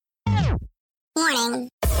Warning.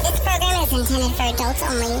 This program is intended for adults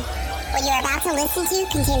only. What you're about to listen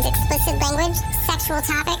to contains explicit language, sexual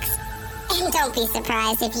topics, and don't be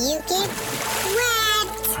surprised if you get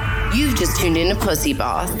wet. You've just tuned in to Pussy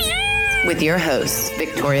Boss with your host,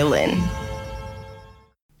 Victoria Lynn.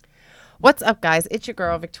 What's up, guys? It's your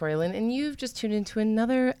girl, Victoria Lynn, and you've just tuned into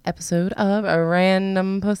another episode of A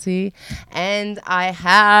Random Pussy. And I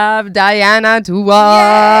have Diana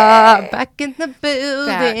Tua back in the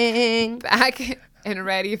building. Back and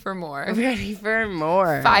ready for more. Ready for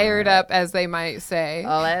more. Fired up, as they might say.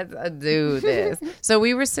 Let's do this. So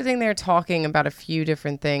we were sitting there talking about a few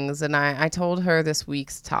different things, and I told her this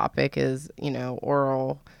week's topic is,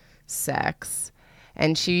 oral sex.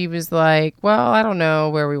 And she was like, well, I don't know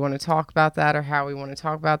where we want to talk about that or how we want to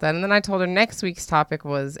talk about that. And then I told her next week's topic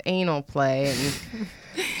was anal play. And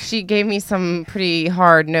she gave me some pretty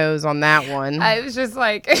hard no's on that one. I was just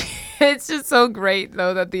like, it's just so great,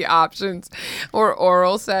 though, that the options were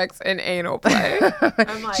oral sex and anal play.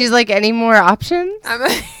 She's like, any more options? I'm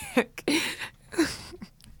like,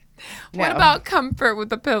 what about comfort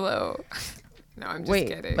with a pillow? No, I'm just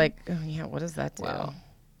kidding. What does that do? Well,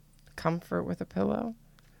 comfort with a pillow?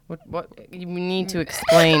 What you need to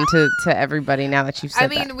explain to everybody now that you've said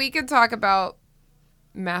that. We could talk about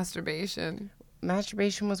masturbation.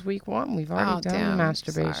 Masturbation was week 1. We've already done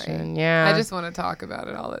masturbation. Sorry. Yeah. I just want to talk about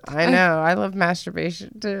it all the time. I know. I love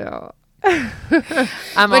masturbation too.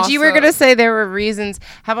 But you were going to say there were reasons.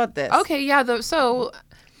 How about this? Okay, yeah.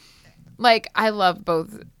 I love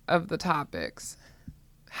both of the topics.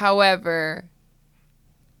 However,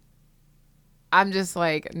 I'm just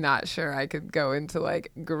not sure I could go into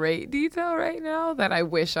great detail right now that I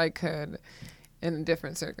wish I could in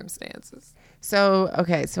different circumstances. So,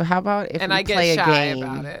 okay. So how about if we play a game?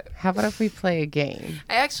 About it. How about if we play a game?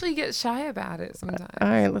 I actually get shy about it sometimes. All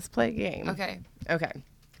right, let's play a game. Okay.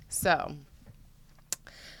 So,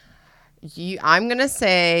 I'm going to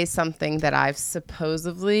say something that I've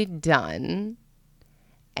supposedly done,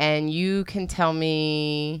 and you can tell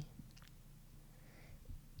me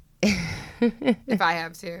if I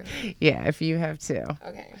have to. Yeah, if you have to.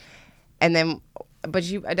 Okay. And then,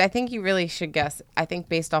 I think you really should guess. I think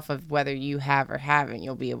based off of whether you have or haven't,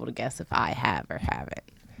 you'll be able to guess if I have or haven't.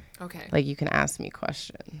 Okay. You can ask me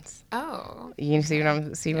questions. Oh. You see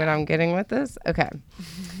what I'm getting with this? Okay.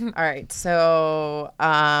 All right. So,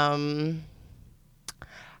 I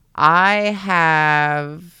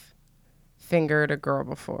have fingered a girl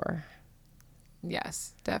before.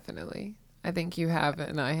 Yes, definitely. I think you have,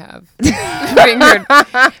 and I have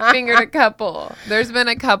fingered a couple. There's been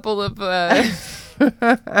a couple of. I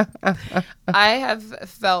have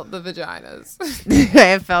felt the vaginas. I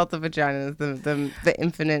have felt the vaginas, the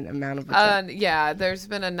infinite amount of vaginas. Yeah, there's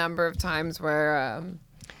been a number of times where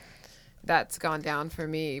that's gone down for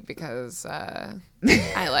me because I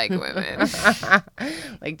like women.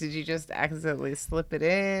 Did you just accidentally slip it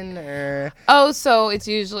in, or? Oh, so it's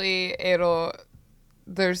usually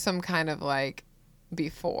there's some kind of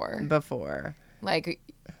before.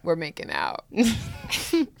 We're making out.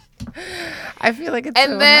 I feel like it's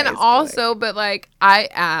and so then nice also, but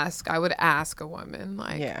I would ask a woman,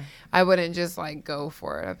 I wouldn't just go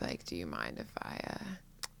for it. I'd be like, do you mind if I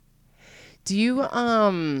do you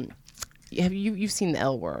you've seen the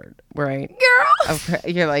L Word, right? Girl,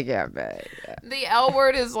 you're like, yeah, but the L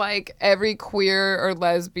Word is every queer or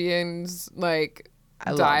lesbian's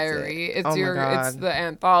diary. It's it's the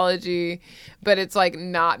anthology, but it's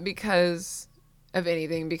not because of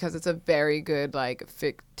anything, because it's a very good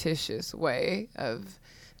fictitious way of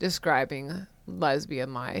describing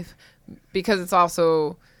lesbian life, because it's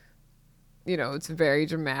also it's very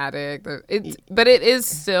dramatic. But it is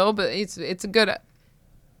still, but it's a good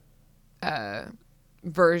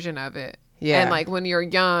version of it. Yeah. And when you're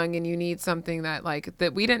young and you need something that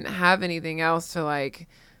that we didn't have anything else to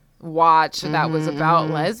watch that was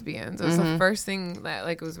about lesbians. It was the first thing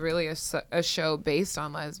that was really a show based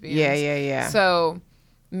on lesbians. Yeah. So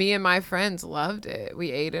me and my friends loved it.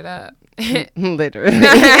 We ate it up. Literally.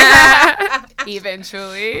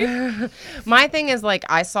 Eventually. My thing is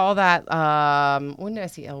I saw that when did I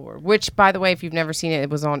see L Word? Which, by the way, if you've never seen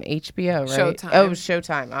it was on HBO, right? Showtime. Oh,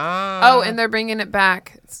 Showtime. Oh, and they're bringing it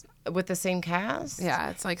back. With the same cast?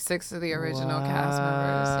 Yeah, it's 6 of the original cast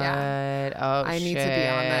members. Yeah. Oh, I need to be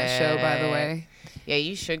on that show, by the way. Yeah,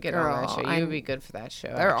 you should get on that show. You would be good for that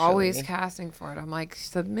show. They're always casting for it. I'm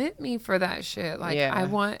submit me for that shit. I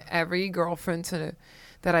want every girlfriend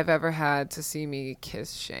that I've ever had to see me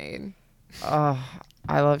kiss Shane. Oh,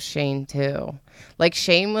 I love Shane too.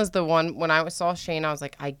 Shane was the one, when I saw Shane, I was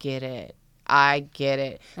like, I get it.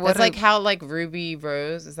 That's how Ruby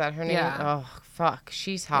Rose, is that her name? Yeah. Oh, fuck.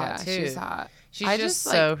 She's hot too. She's hot. She's just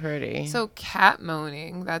so pretty. So cat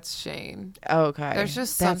moaning, that's Shane. Okay. There's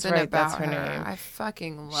just something about her. Name. I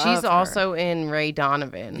fucking love her. She's also in Ray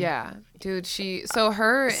Donovan. Yeah. Dude,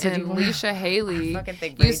 her and Leisha Haley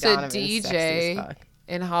used to DJ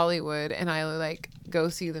in Hollywood, and I like go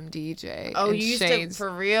see them DJ. Oh, you used to for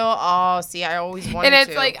real? Oh, see, I always wanted to. And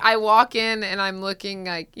it's like I walk in and I'm looking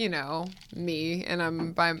like, you know, me, and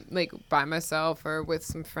I'm by myself or with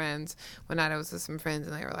some friends. One night I was with some friends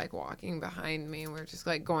and they were like walking behind me and we are just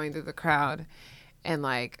like going through the crowd, and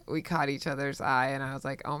like we caught each other's eye and I was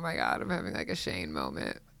like, oh my God, I'm having like a Shane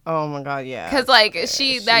moment. Oh my God, yeah. Because like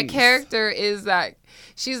that character is that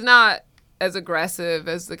she's not as aggressive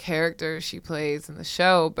as the character she plays in the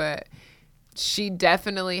show, but she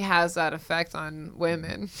definitely has that effect on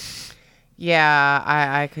women. Yeah,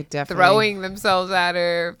 I could definitely throwing themselves at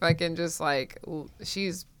her, fucking just like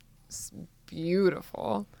she's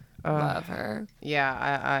beautiful. Love her.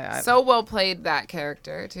 Yeah, I so well played that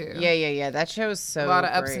character too. Yeah. That show is so a lot of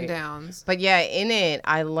ups great. And downs. But yeah, in it,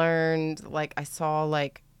 I learned like I saw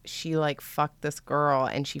like. She like fucked this girl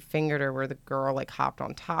and she fingered her where the girl like hopped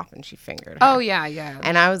on top and she fingered her. Oh yeah.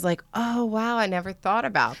 And I was like, oh wow, I never thought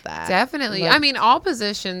about that. Definitely. Like, I mean, all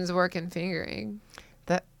positions work in fingering.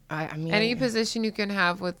 I mean, any position you can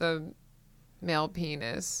have with a male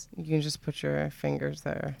penis, you can just put your fingers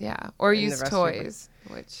there. Yeah, or use toys.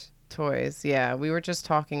 Toys? Yeah, we were just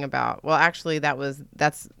talking about. Well, actually,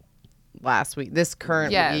 that's. Last week, this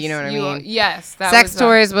current week, you know what I mean? Yes. Sex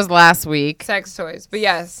toys was last week. Sex toys, but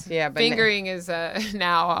yes. Yeah, but fingering is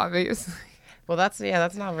now, obviously. Well, that's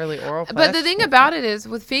not really oral play. But the thing about it is,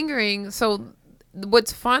 with fingering, so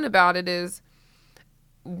what's fun about it is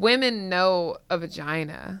women know a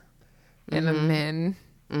vagina and a men.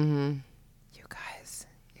 Mm-hmm. You guys,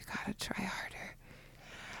 you gotta try harder.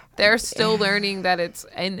 They're still learning that it's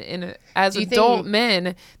as adult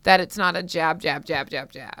men that it's not a jab.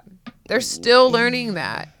 They're still learning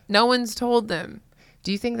that. No one's told them.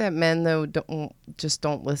 Do you think that men though don't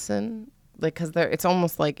listen? Like, because it's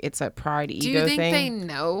almost like it's a pride ego thing. Do you think they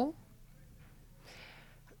know?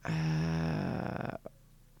 I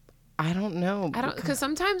don't know. Because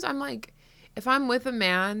sometimes I'm like, if I'm with a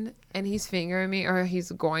man and he's fingering me, or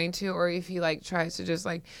he's going to, or if he like tries to just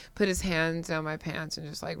like put his hands down my pants and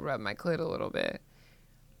just like rub my clit a little bit,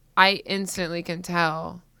 I instantly can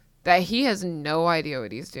tell that he has no idea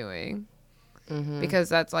what he's doing, because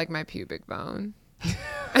that's like my pubic bone.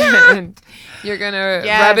 And you're gonna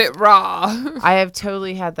rub it raw. I have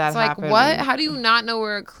totally had that happen. Like, what? How do you not know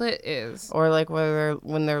where a clit is? Or like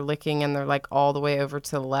when they're licking and they're like all the way over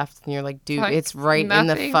to the left, and you're like, dude, it's right in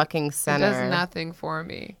the fucking center. It does nothing for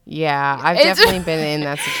me. Yeah, I've definitely been in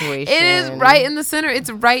that situation. It is right in the center.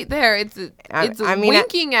 It's right there. It's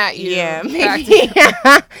winking at you. Yeah, maybe.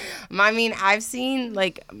 I mean, I've seen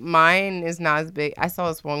like mine is not as big. I saw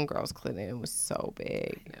this one girl's clit and it was so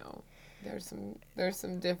big. No. There's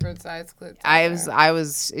some different size clits. I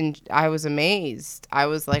was amazed. I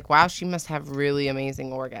was like, wow, she must have really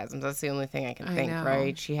amazing orgasms. That's the only thing I can think,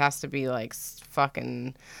 right? She has to be like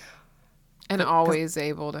fucking and always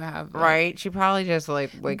able to have that. Right? She probably just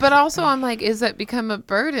like wakes But also I'm like, is that become a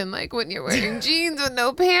burden like when you're wearing jeans with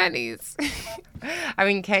no panties? I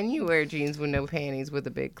mean, can you wear jeans with no panties with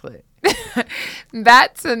a big clit?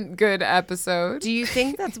 That's a good episode. Do you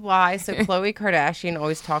think that's why? So Khloe Kardashian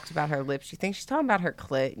always talks about her lips. You think she's talking about her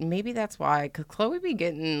clit? Maybe that's why. Because Khloe be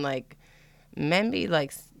getting like, men be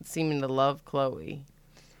like seeming to love Khloe.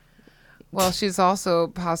 Well, she's also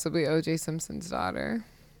possibly O.J. Simpson's daughter.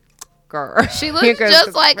 Girl. She looks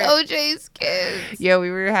just like OJ's kids. Yeah,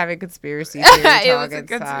 we were having conspiracy theory talk It was a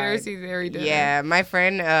conspiracy theory dinner. Yeah, my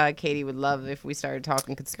friend Katie would love if we started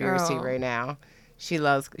talking conspiracy right now. She's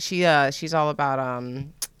all about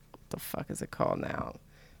the fuck is it called now?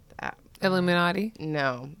 Illuminati?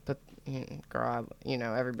 No, but girl,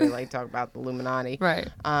 everybody like talk about the Illuminati. Right.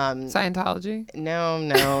 Scientology?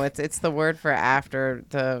 No, it's the word for after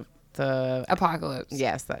the apocalypse.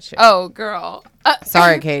 Yes, that shit. Oh, girl.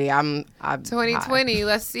 Sorry, Katie. I'm 2020.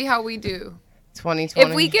 Let's see how we do. 2020.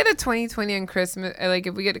 If we get a 2020 on Christmas, like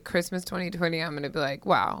if we get a Christmas 2020, I'm gonna be like,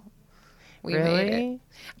 wow, we made it.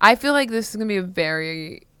 I feel like this is gonna be a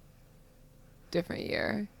very different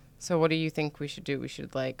year. So what do you think we should do? We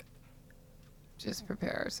should like just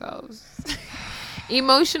prepare ourselves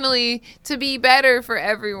emotionally to be better for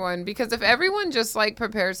everyone, because if everyone just like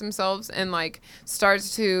prepares themselves and like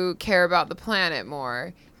starts to care about the planet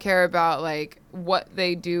more, care about like what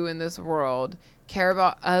they do in this world, care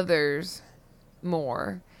about others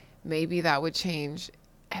more, maybe that would change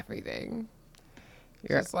everything.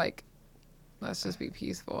 Just like, let's just be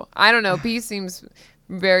peaceful. I don't know, peace seems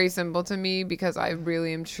very simple to me because I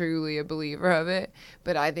really am truly a believer of it.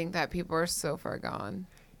 But I think that people are so far gone.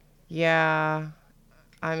 Yeah.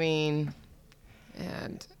 I mean...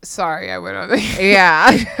 And sorry, I went on there.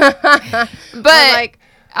 Yeah. but like,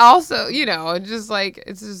 also, you know, just like,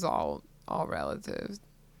 it's just all relative.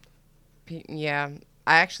 Yeah.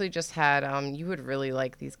 I actually just had, you would really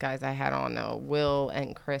like these guys I had on, Will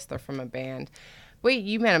and Chris. They're from a band. Wait,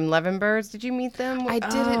 you met them, Leavenbirds? Did you meet them? I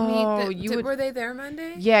didn't meet them. Were they there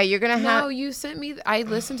Monday? Yeah, you're going to have... No, you sent me... I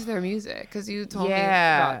listened to their music because you told me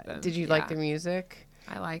about them. Did you like their music?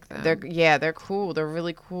 I like them. They're cool. They're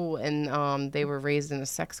really cool. And they were raised in a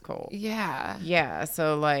sex cult. Yeah. Yeah,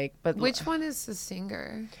 so like... but which one is the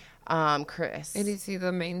singer? Chris. And is he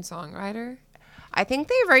the main songwriter? I think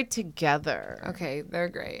they write together. Okay, they're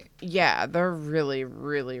great. Yeah, they're really,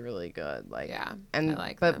 really, really good. Like, yeah, and I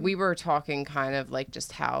like but them. We were talking kind of like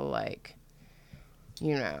just how like,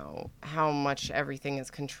 you know, how much everything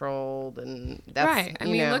is controlled, and that's right. I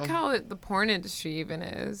mean, look how the porn industry even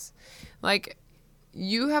is. Like,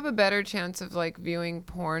 you have a better chance of like viewing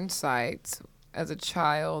porn sites as a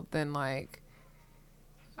child than like,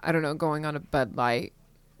 I don't know, going on a Bud Light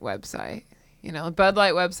website. You know, Bud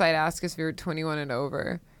Light website asks if you're 21 and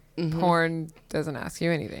over. Mm-hmm. Porn doesn't ask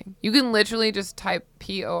you anything. You can literally just type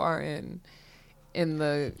PORN in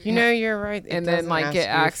the... You know, you're right. And then, like, get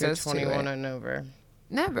access to 21 and over.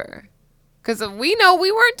 Never. Because we know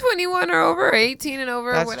we weren't 21 or over, 18 and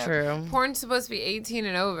over, That's or whatever. True. Porn's supposed to be 18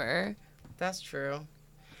 and over. That's true.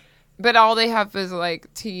 But all they have is,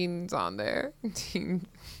 like, teens on there.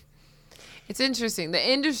 It's interesting.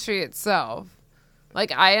 The industry itself...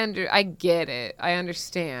 Like, I get it. I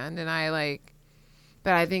understand. And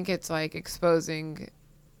but I think it's like exposing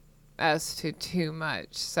us to too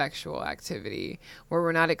much sexual activity where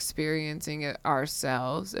we're not experiencing it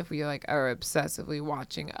ourselves if we like are obsessively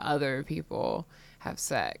watching other people have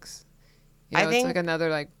sex. You know, I think it's like another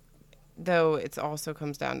like. Though it also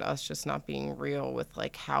comes down to us just not being real with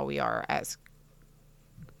like how we are as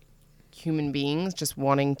human beings, just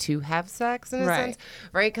wanting to have sex in a sense,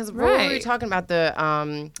 right? Because we were talking about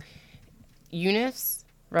the eunuchs,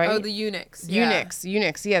 right? Oh, the eunuchs.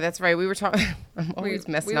 Eunuchs. Yeah, that's right. We were talking. I'm always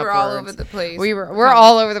messing up. We were all over the place. We're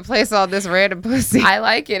all over the place on this random pussy. I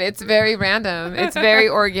like it. It's very random. It's very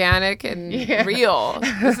organic and real.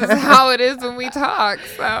 This is how it is when we talk.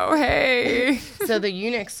 So hey. So the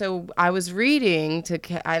eunuchs. So I was reading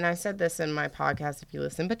and I said this in my podcast if you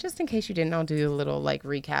listen, but just in case you didn't, I'll do a little like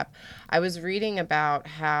recap. I was reading about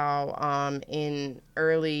how in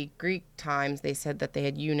early Greek times they said that they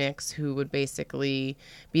had eunuchs who would basically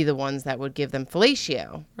be the ones that would give them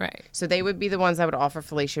fellatio. Right. So they would be the ones that would offer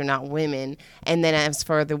fellatio, not women. And then as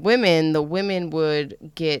for the women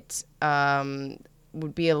would get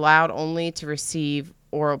would be allowed only to receive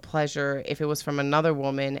oral pleasure if it was from another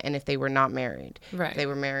woman and if they were not married. Right. If they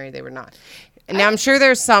were married, they were not. And now I'm sure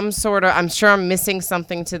there's some sort of, I'm sure I'm missing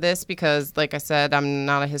something to this because, like I said, I'm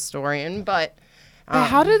not a historian, but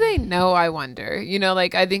how do they know, I wonder? You know,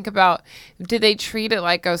 like I think about, did they treat it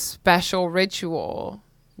like a special ritual?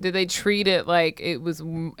 Did they treat it like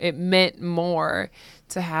it meant more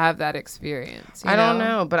to have that experience? I don't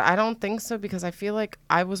know, but I don't think so because I feel like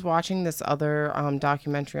I was watching this other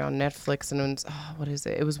documentary on Netflix and it was, what is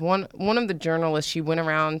it? It was one of the journalists. She went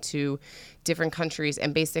around to different countries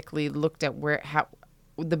and basically looked at how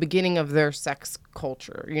the beginning of their sex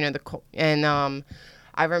culture. You know,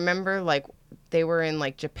 I remember like they were in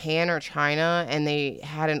like Japan or China and they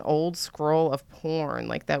had an old scroll of porn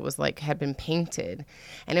like that was like had been painted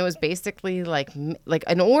and it was basically like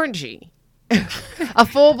an orgy. A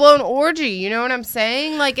full-blown orgy, you know what I'm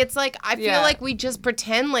saying? Like it's like I feel like we just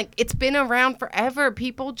pretend like it's been around forever.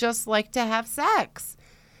 People just like to have sex.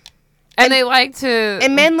 And they like to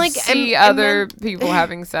and men like see other people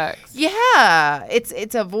having sex. Yeah, it's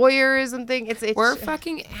a voyeurism thing. It's we're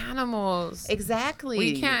fucking animals. Exactly.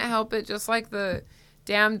 We can't help it. Just like the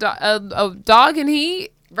damn dog in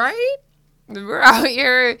heat, right? We're out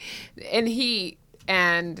here in heat,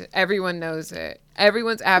 and everyone knows it.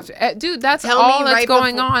 Everyone's after. Dude, that's all that's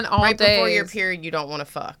going on all day. Right before your period, you don't want to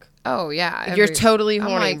fuck. Oh yeah, you're totally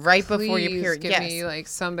horny like, right before your period. Give me like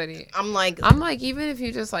somebody. I'm like even if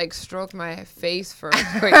you just like stroke my face for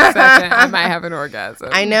a quick second, I might have an orgasm.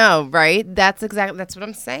 I know, right? That's what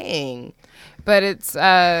I'm saying. But it's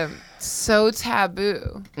so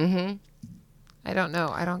taboo. Mm-hmm. I don't know.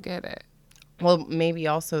 I don't get it. Well, maybe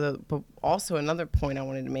but also another point I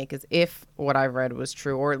wanted to make is if what I read was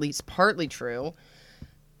true, or at least partly true,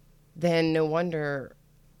 then no wonder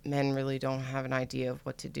men really don't have an idea of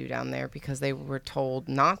what to do down there because they were told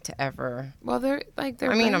not to ever. Well, their I'm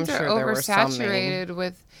brains sure are there were some oversaturated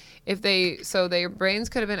with their brains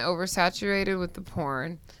could have been oversaturated with the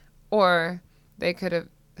porn, or they could have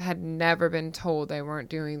had never been told they weren't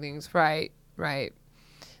doing things right.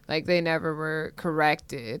 Like they never were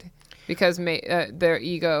corrected because their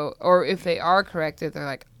ego, or if they are corrected, they're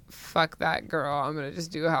like, fuck that girl, I'm gonna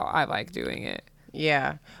just do how I like doing it.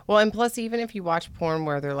 Yeah. Well, and plus, even if you watch porn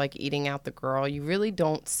where they're like eating out the girl, you really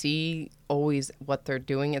don't see always what they're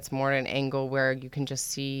doing. It's more at an angle where you can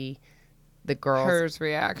just see the girl's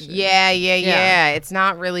reaction. Yeah. It's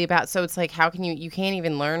not really about, so it's like, how can you can't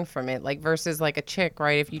even learn from it. Like versus like a chick,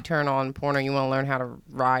 right? If you turn on porn or you want to learn how to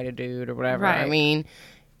ride a dude or whatever. Right. I mean,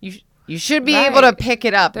 you should be able to pick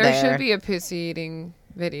it up there. There should be a pussy eating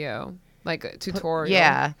video, like a tutorial.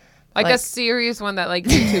 Yeah. Like a serious one that like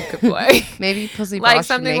YouTube could play. Maybe Pussy Boss. Like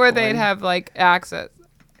something where they'd have like access.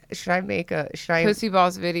 Pussy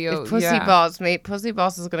Boss video? Pussy Boss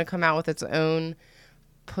is going to come out with its own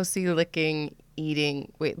pussy licking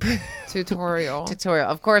eating tutorial.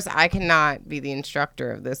 Of course, I cannot be the instructor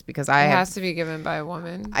of this because it has to be given by a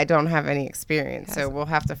woman. I don't have any experience, so we'll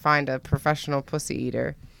have to find a professional pussy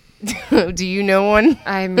eater. Do you know one?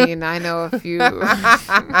 I mean, I know a few.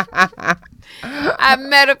 I've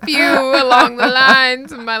met a few along the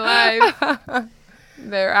lines of my life.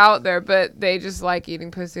 They're out there, but they just like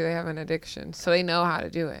eating pussy. They have an addiction, so they know how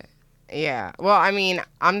to do it. Yeah. Well, I mean,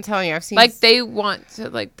 I'm telling you, I've seen like they want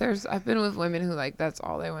to like. I've been with women who like that's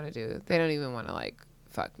all they want to do. They don't even want to like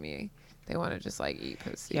fuck me. They want to just like eat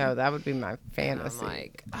pussy. Yo, that would be my fantasy. And I'm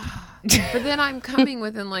like, but then I'm coming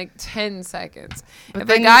within like 10 seconds. But if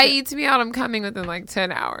a guy eats me out, I'm coming within like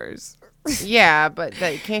 10 hours. Yeah, but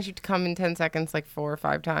can't you come in 10 seconds like 4 or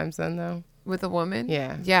 5 times then though? With a woman?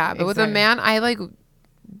 Yeah. Yeah, but exactly. With a man, I like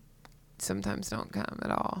sometimes don't come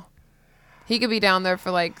at all. He could be down there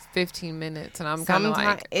for like 15 minutes and I'm kind of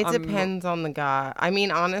like... It depends on the guy. I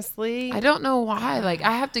mean, honestly... I don't know why. Like,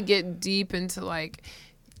 I have to get deep into it.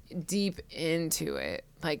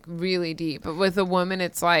 Like, really deep. But with a woman,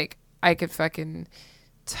 it's like I could fucking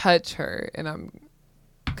touch her and I'm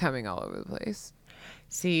coming all over the place.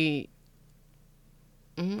 See,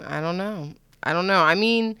 I don't know. I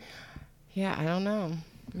mean, yeah, I don't know.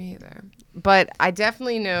 Me either. But I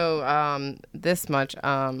definitely know this much.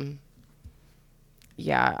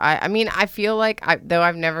 Yeah, I mean, I feel like, though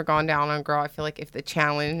I've never gone down on a girl, I feel like if the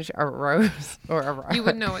challenge arose, you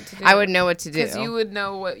would know what to do. I would know what to do. Because you would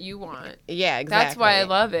know what you want. Yeah, exactly. That's why I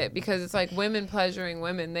love it, because it's like women pleasuring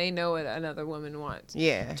women. They know what another woman wants.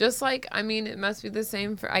 Yeah. Just like, I mean, it must be the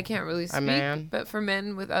same for, I can't really speak, but for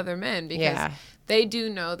men with other men, because they do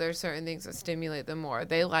know there's certain things that stimulate them more.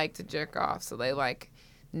 They like to jerk off, so they like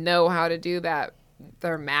know how to do that.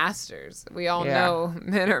 They're masters. We all know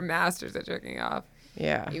men are masters at jerking off.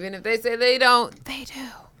 Yeah. Even if they say they don't, they do.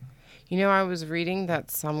 You know, I was reading that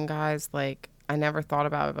some guys, like, I never thought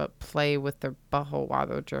about it, but play with their butthole while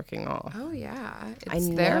they're jerking off. Oh, yeah. It's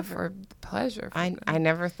there for pleasure. I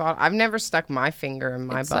never thought, I've never stuck my finger in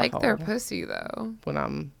my butthole. It's like their pussy, though. When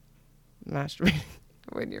I'm masturbating.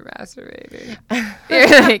 When you're masturbating.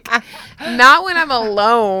 You're like, not when I'm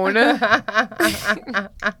alone.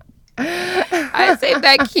 I save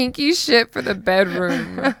that kinky shit for the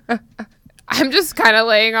bedroom. I'm just kind of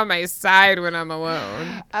laying on my side when I'm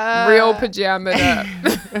alone. Real pajamaed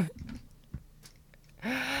up.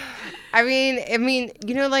 I mean,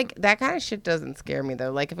 you know, like, that kind of shit doesn't scare me,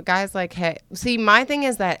 though. Like, if a guy's like, hey... See, my thing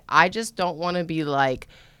is that I just don't want to be, like,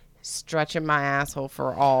 stretching my asshole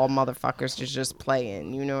for all motherfuckers to just play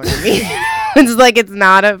in. You know what I mean? It's like it's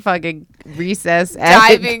not a fucking recess.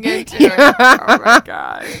 Diving into it. Oh, my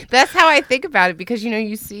God. That's how I think about it because, you know,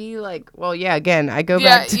 you see, like... Well, yeah, again, I go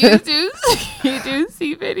back to... you do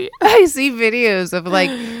see videos. I see videos of, like,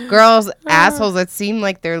 girls' assholes that seem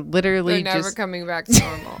like they're literally they're never coming back to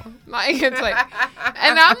normal. Like, it's like...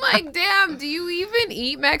 And I'm like, damn, do you even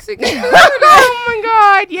eat Mexican food? Oh, my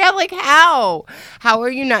God. Yeah, like, how? How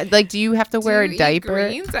are you not... Like, do you have to wear a diaper?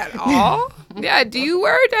 Do you eat greens at all? Yeah, do you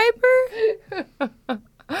wear a diaper?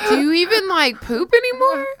 Do you even, like, poop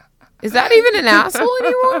anymore? Is that even an asshole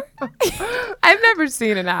anymore? I've never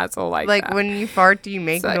seen an asshole like that. Like, when you fart, do you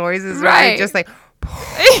make noises? Right. Just like...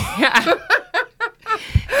 Yeah.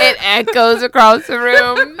 It echoes across the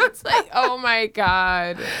room. It's like, oh, my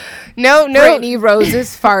God. No. Brittany Rose is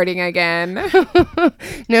farting again.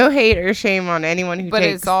 No hate or shame on anyone who but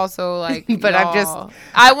takes... it's also like... But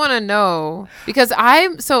I want to know. Because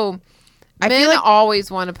men feel like always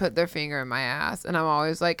want to put their finger in my ass. And I'm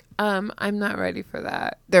always like, I'm not ready for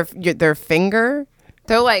that. Their finger?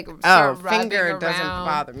 They're like, finger doesn't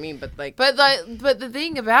bother me, but the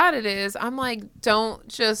thing about it is, I'm like, don't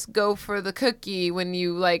just go for the cookie when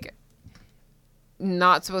you like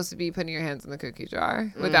not supposed to be putting your hands in the cookie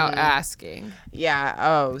jar without asking. Yeah.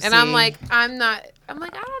 Oh. And I'm like, I don't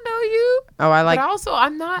know you. Oh, I like. But also,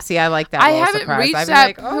 I'm not. See, I like that. I haven't reached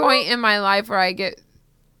that point in my life where I get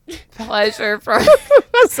pleasure from.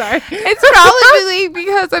 Sorry. It's probably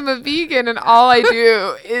because I'm a vegan and all I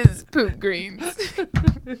do is poop greens.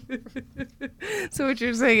 So what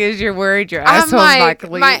you're saying is you're worried your asshole's not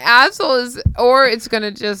clean. My asshole is, or it's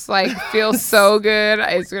gonna just like feel so good.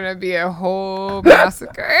 It's gonna be a whole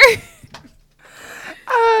massacre. It's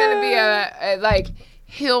gonna be a like.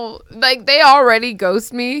 He'll like they already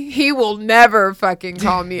ghost me. He will never fucking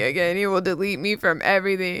call me again. He will delete me from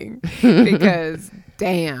everything because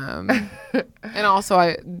damn. And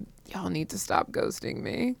also y'all need to stop ghosting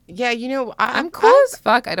me. Yeah, you know I'm cool as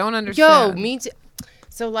fuck. I don't understand. Yo, me too.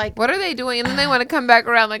 So like, what are they doing? And then they want to come back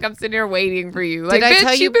around like I'm sitting here waiting for you. Like,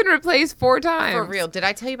 bitch, you've been replaced 4 times. For real. Did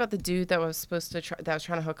I tell you about the dude that was supposed to that was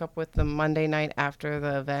trying to hook up with the Monday night after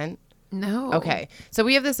the event? No. Okay. So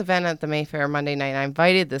we have this event at the Mayfair Monday night, and I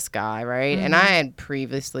invited this guy, right? And I had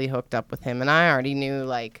previously hooked up with him, and I already knew,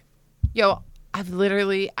 like, yo, I've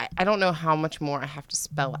literally, I don't know how much more I have to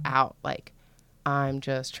spell out, like, I'm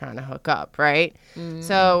just trying to hook up, right?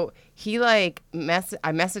 So he, like, I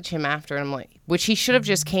messaged him after, and I'm like, which he should have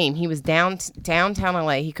just came. He was downtown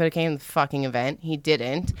LA. He could have came to the fucking event. He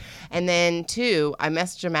didn't. And then, 2, I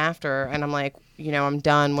messaged him after, and I'm like, you know, I'm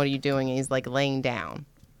done. What are you doing? And he's, like, laying down.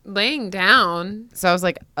 Laying down? So I was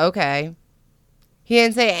like, okay. He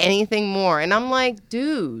didn't say anything more. And I'm like,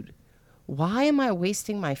 dude, why am I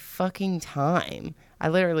wasting my fucking time? I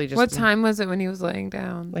literally just... What time was it when he was laying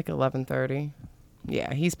down? Like 11:30.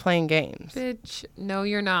 Yeah, he's playing games. Bitch, no,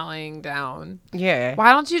 you're not laying down. Yeah.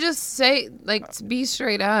 Why don't you just say, like, be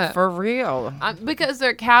straight up? For real. Because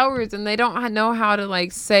they're cowards and they don't know how to,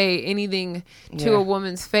 like, say anything to a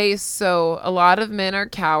woman's face. So a lot of men are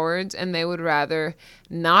cowards and they would rather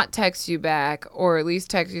not text you back or at least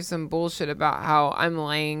text you some bullshit about how I'm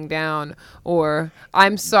laying down or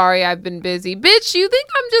I'm sorry I've been busy. Bitch, you think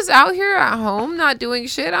I'm just out here at home not doing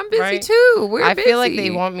shit? I'm busy too. We're busy. I feel like they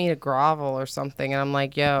want me to grovel or something, and I'm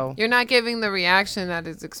like, yo. You're not giving the reaction that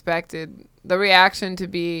is expected. The reaction to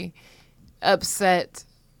be upset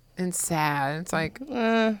and sad. It's like,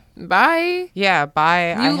 bye. Yeah,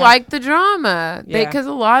 bye. You like the drama. Because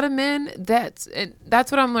a lot of men, that's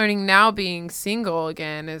what I'm learning now being single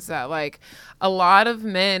again, is that, like, a lot of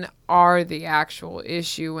men are the actual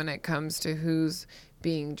issue when it comes to who's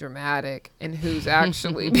being dramatic and who's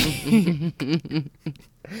actually being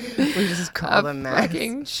we just call them that.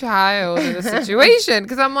 Fucking child in a situation.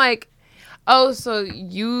 Because I'm like, oh, so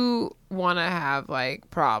you want to have, like,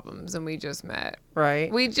 problems and we just met.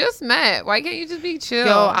 Right. We just met. Why can't you just be chill?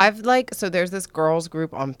 Yo, so there's this girls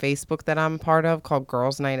group on Facebook that I'm part of called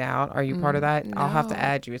Girls Night Out. Are you part of that? No. I'll have to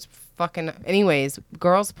add you. It's fucking... Anyways,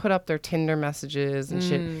 girls put up their Tinder messages and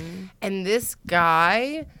shit. And this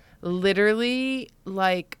guy literally,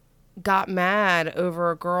 like, got mad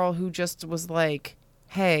over a girl who just was like,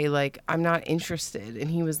 hey, like, I'm not interested.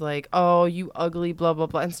 And he was like, oh, you ugly, blah, blah,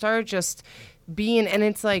 blah. And started just being, and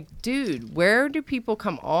it's like, dude, where do people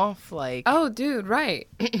come off, like... Oh, dude, right.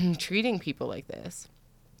 treating people like this?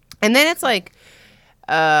 And then it's like,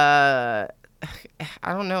 I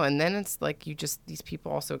don't know. And then it's like, these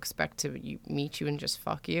people also expect to meet you and just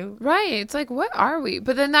fuck you. Right. It's like, what are we?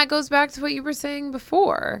 But then that goes back to what you were saying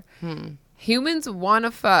before. Humans want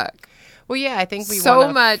to fuck. Well, yeah, I think we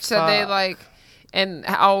so much that they, like... And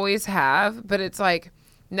always have, but it's like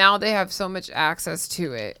now they have so much access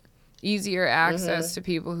to it, easier access to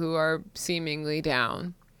people who are seemingly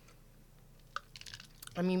down.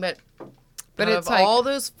 I mean, but it's like all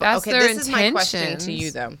those. That's okay, their this is my question to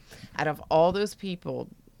you though. Out of all those people,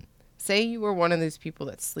 say you were one of those people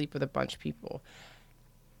that sleep with a bunch of people.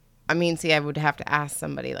 I mean, see, I would have to ask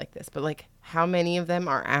somebody like this, but like, how many of them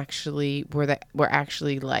are actually were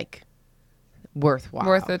actually like worthwhile,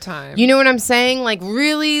 worth the time? You know what I'm saying? Like,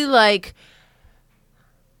 really, like,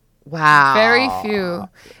 wow. Very few of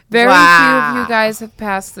you guys have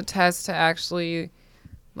passed the test to actually,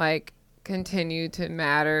 like, continue to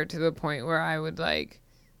matter to the point where I would, like,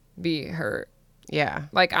 be hurt. Yeah.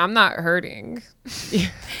 Like, I'm not hurting.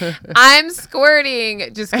 I'm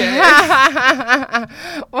squirting. Just kidding.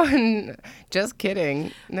 Just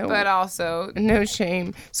kidding. No. But also, no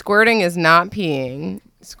shame. Squirting is not peeing.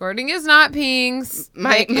 Squirting is not peeing.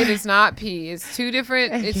 It is not pee. It's two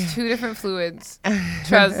different. It's two different fluids.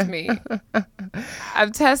 Trust me.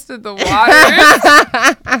 I've tested the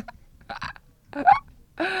water.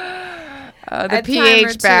 The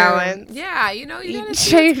pH balance. Yeah, you gotta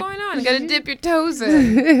see what's going on. You gotta dip your toes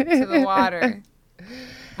into the water.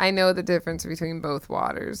 I know the difference between both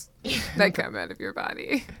waters that come out of your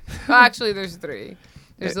body. Well, actually, there's 3.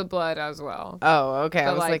 There's the blood as well. Oh, okay. But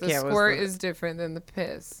I was like, the squirt is different than the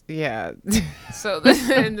piss. Yeah. So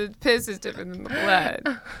the piss is different than the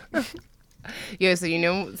blood. Yeah, so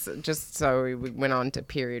just so we went on to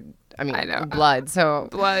period. I mean, I know. blood. So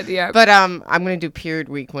blood, yeah. But I'm gonna do period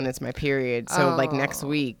week when it's my period. So like next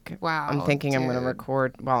week. Wow. I'm thinking I'm gonna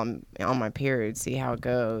record while I'm on my period, see how it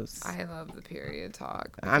goes. I love the period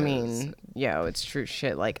talk. I mean, it's true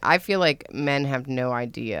shit. Like I feel like men have no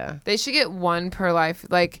idea. They should get one per life,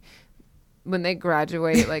 like when they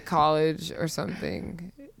graduate, like college or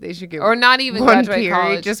something. They should get or not even one graduate period,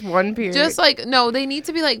 college. just one period. Just like no, they need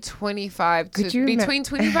to be like 25 to between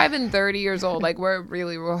 25 and 30 years old, like where it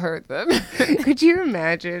really will hurt them. Could you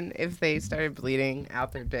imagine if they started bleeding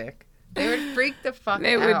out their dick? They would freak the fuck out.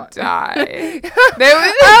 They would die. They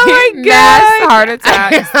would mass heart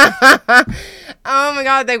attacks. Oh my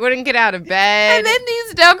god, they wouldn't get out of bed. And then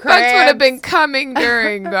these dumb fucks would have been coming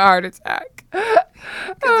during the heart attack.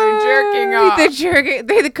 Because they're jerking off. They're jerking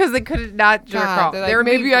because they could not jerk off. Like,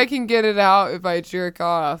 maybe I can get it out if I jerk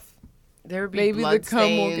off. There would be maybe blood the cum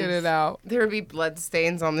stains. will get it out. There would be blood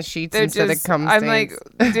stains on the sheets instead of cum stains. I'm like,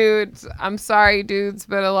 dudes, I'm sorry, dudes,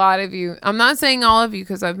 but a lot of you, I'm not saying all of you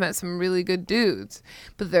because I've met some really good dudes,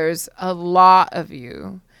 but there's a lot of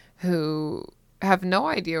you who have no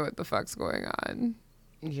idea what the fuck's going on.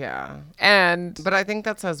 Yeah. But I think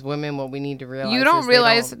that's as women what we need to realize. You don't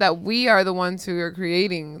realize that we are the ones who are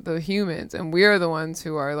creating the humans, and we are the ones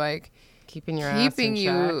who are like keeping you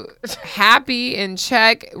happy in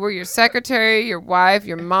check. We're your secretary, your wife,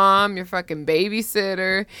 your mom, your fucking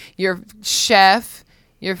babysitter, your chef,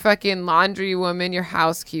 your fucking laundry woman, your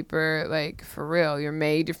housekeeper, like for real, your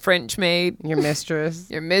maid, your French maid, your mistress,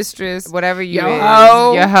 whatever you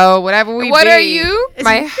are, your hoe, whatever we. What are you?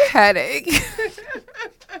 My headache.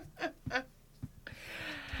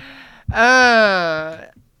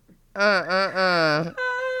 I'm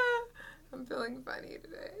feeling funny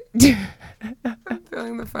today. I'm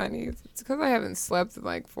feeling the funnies. It's because I haven't slept in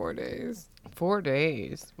like 4 days. 4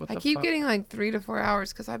 days? I keep getting like 3 to 4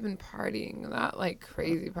 hours because I've been partying. Not like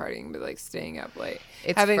crazy partying, but like staying up late.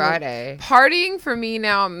 It's Friday. Partying for me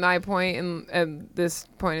now, my point at this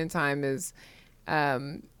point in time is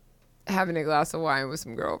having a glass of wine with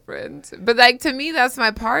some girlfriends. But like to me, that's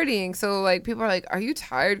my partying. So like people are like, are you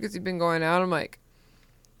tired because you've been going out? I'm like,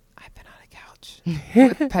 I've been on a couch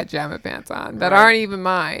with pajama pants on that aren't even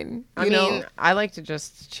mine. I mean, I like to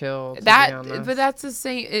just chill. But that's the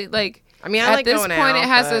same. I like at this point, it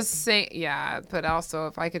has the same. Yeah, but also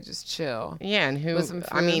if I could just chill. Yeah, and who?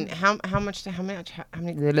 I mean, how many?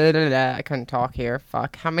 I couldn't talk here.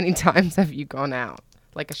 Fuck. How many times have you gone out?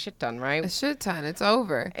 Like a shit ton, right? A shit ton. It's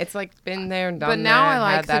over. It's like been there and done. But now there, I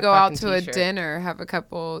like to go out to a dinner, have a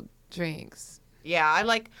couple drinks. Yeah, I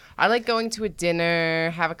like going to a dinner,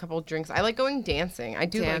 have a couple drinks. I like going dancing. I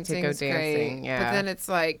do like to go dancing. Great. Yeah. But then it's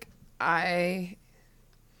like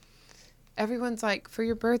everyone's like, for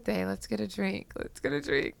your birthday, let's get a drink. Let's get a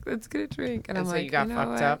drink. Let's get a drink. And I'm so like, you got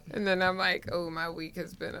fucked up. And then I'm like, oh, my week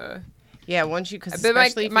has been once you, because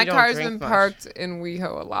especially if you don't drink much. My car's been parked in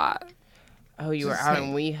WeHo a lot. Oh, you were out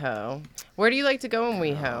in WeHo. Where do you like to go in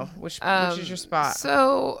WeHo? Which is your spot?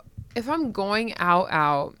 So if I'm going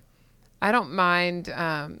out, I don't mind.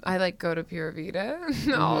 I like go to Pura Vida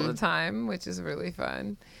all the time, which is really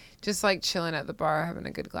fun. Just like chilling at the bar, having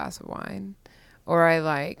a good glass of wine. Or I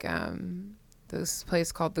like this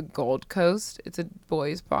place called the Gold Coast. It's a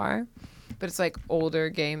boys bar, but it's like older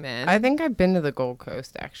gay men. I think I've been to the Gold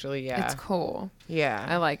Coast, actually. Yeah, it's cool. Yeah,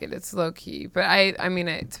 I like it. It's low key, but I mean,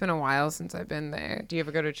 it's been a while since I've been there. Do you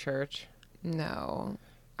ever go to church? No,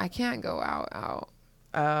 I can't go out.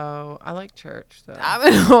 Oh, I like church though. I'm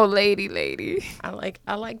an old lady. I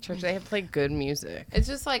like church. They play good music. It's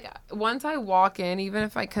just like once I walk in, even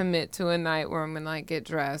if I commit to a night where I'm gonna like get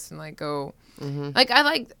dressed and like go, like I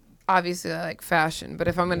like fashion, but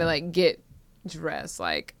if I'm gonna like get dressed,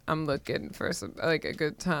 like I'm looking for some like a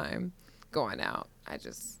good time going out. I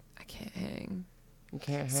can't hang. You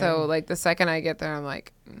can't hang. So like the second I get there, I'm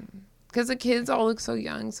like, because the kids all look so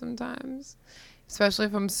young sometimes. Especially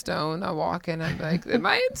if I'm stoned, I walk in, I'm like, am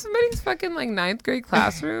I in somebody's fucking like 9th grade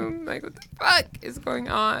classroom? Like, what the fuck is going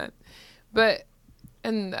on? But,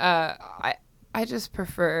 I just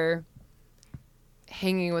prefer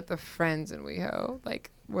hanging with the friends in WeHo,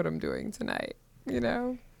 like what I'm doing tonight, you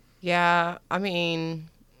know? Yeah, I mean,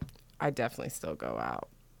 I definitely still go out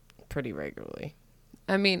pretty regularly.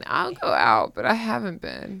 I mean, I'll go out, but I haven't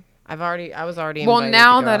been. I was already well, invited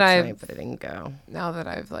now to go that out tonight, but I didn't go. Now that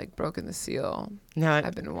I've like broken the seal, Now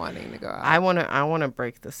I've been wanting to go out. I wanna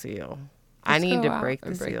break the seal. I need to break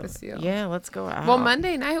the seal. Yeah, let's go out. Well,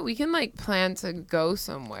 Monday night we can like plan to go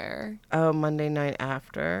somewhere. Oh, Monday night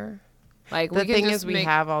after. Like the thing is, we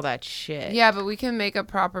have all that shit. Yeah, but we can make a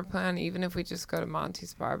proper plan even if we just go to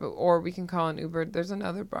Monty's bar, or we can call an Uber. There's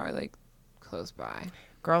another bar like close by.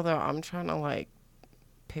 Girl, though, I'm trying to like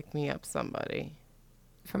pick me up somebody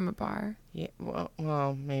from a bar. Yeah,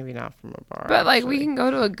 well, maybe not from a bar. But like we can go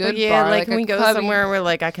to a good bar. Like can we go somewhere where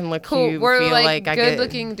like I can look cute, where feel like I good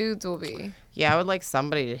looking dudes will be. Yeah, I would like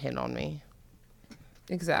somebody to hit on me.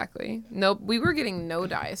 Exactly. Nope. We were getting no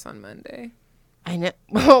dice on Monday. I know.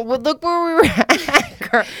 Well, look where we were at.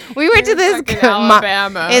 Girl. We went to this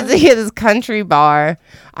Alabama. It's this country bar.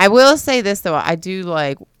 I will say this though.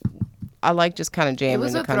 I like just kind of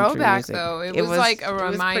jamming the country music. It was a throwback though. It was like a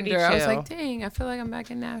reminder. I was like, dang, I feel like I'm back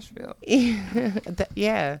in Nashville.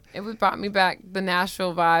 Yeah. It brought me back the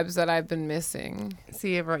Nashville vibes that I've been missing.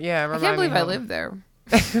 See, I can't believe I lived there.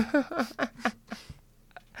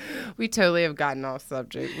 We totally have gotten off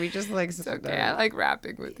subject. We just like. It's okay. I like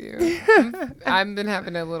rapping with you. I've been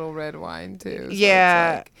having a little red wine too. So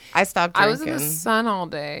yeah, I stopped drinking. I was in the sun all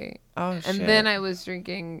day. Oh shit. And then I was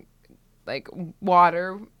drinking like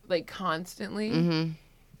water like constantly. Mm-hmm.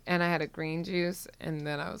 And I had a green juice, and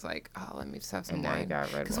then I was like, "Oh, let me just have some wine."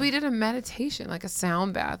 Because we did a meditation, like a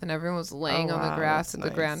sound bath, and everyone was laying on the grass at the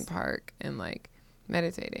Grand Park and like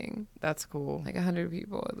meditating. That's cool. Like 100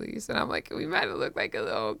 people at least, and I'm like, we might have looked like a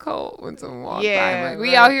little cult when someone walked by. I'm like,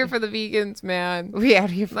 we out here for the vegans, man. We out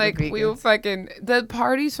here for like the vegans. we will fucking the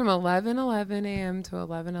parties from 11:11 a.m. to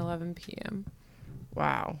 11:11 p.m.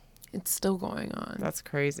 Wow, it's still going on. That's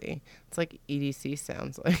crazy. It's like EDC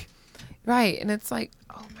sounds like. Right, and it's like,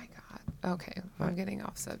 oh my god. Okay, I'm getting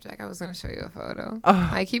off subject. I was going to show you a photo. Oh.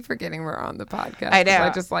 I keep forgetting we're on the podcast. I know.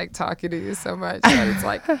 I just like talking to you so much that it's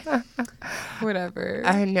like, whatever.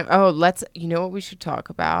 I know. Oh, you know what we should talk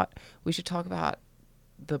about? We should talk about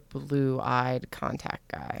the blue-eyed contact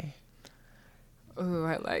guy. Ooh,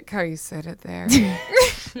 I like how you said it there.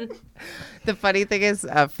 The funny thing is,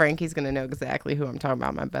 Frankie's going to know exactly who I'm talking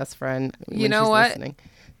about, my best friend. You know what? Listening.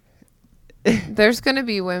 There's going to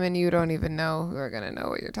be women you don't even know who are going to know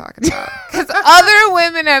what you're talking about. Because other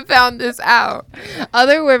women have found this out.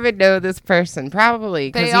 Other women know this person, probably.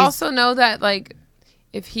 They also know that, like,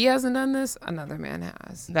 if he hasn't done this, another man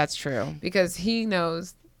has. That's true. Because he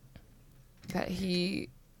knows that he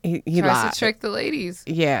tries to trick the ladies.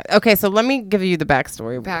 Yeah. Okay, so let me give you the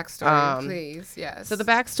backstory. Please. Yes. So the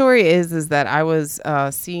backstory is that I was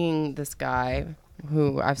seeing this guy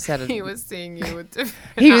who I've said he was seeing you with different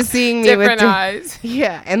he was seeing me with eyes.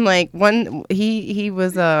 Yeah, and like he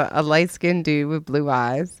was a light-skinned dude with blue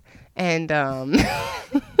eyes, and when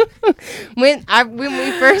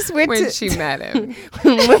we first went when she met him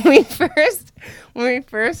when we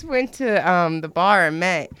first went to the bar and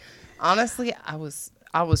met, honestly I was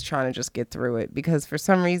trying to just get through it because for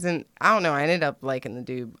some reason I don't know, I ended up liking the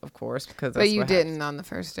dude, of course, because but you didn't on the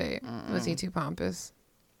first date. Was he too pompous?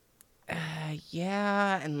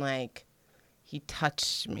 Yeah, and like he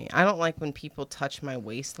touched me. I don't like when people touch my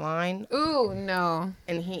waistline. Ooh, no.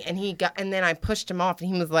 And then I pushed him off,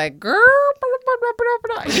 and he was like, "Girl."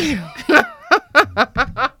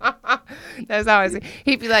 That's how I say.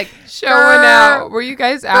 He'd be like showing out. Were you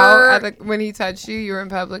guys out when he touched you? You were in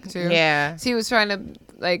public too. Yeah. So he was trying to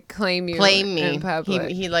like claim me in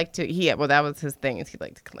public. He liked to. Well, that was his thing. Is he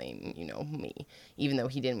liked to claim me, even though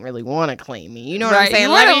he didn't really want to claim me. You know what I'm saying? You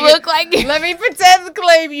want to look like let me pretend to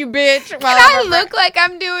claim you, bitch. Can I look like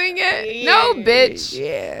I'm doing it? Yeah, no, bitch.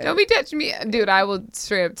 Yeah. Don't be touching me, dude. I will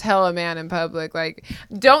straight up tell a man in public, like,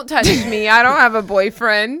 don't touch me. I don't have a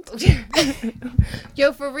boyfriend.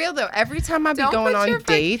 Yo, for real though. Every time I be going on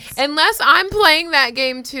dates, unless I'm playing that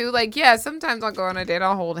game too. Like, yeah, sometimes I'll go on a date.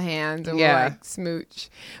 I'll hold hands and we'll like smooch.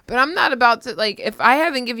 But I'm not about to, like, if I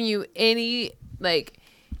haven't given you any like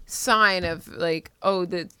sign of like, oh,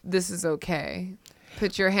 that this is okay,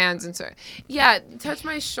 put your hands in. Yeah, touch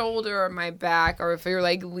my shoulder or my back, or if you're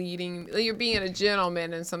like leading, you're being a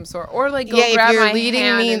gentleman in some sort, or like go grab my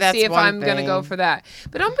hand and see if I'm gonna go for that.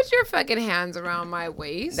 But don't put your fucking hands around my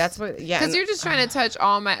waist. That's what. Yeah, because you're just trying to touch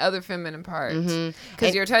all my other feminine parts.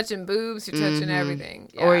 Because you're touching boobs, you're touching everything.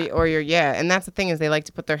 Yeah. Or you're and that's the thing is they like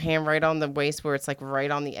to put their hand right on the waist where it's like right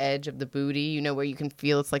on the edge of the booty. You know where you can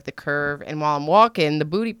feel it's like the curve, and while I'm walking, the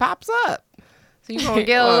booty pops up. So you're gonna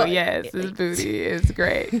get yes, his booty is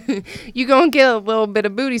great. You're gonna get a little bit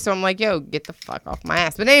of booty, so I'm like, yo, get the fuck off my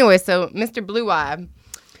ass. But anyway, so Mr. Blue Eye.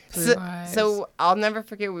 So I'll never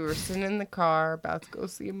forget, we were sitting in the car about to go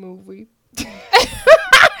see a movie.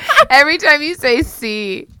 Every time you say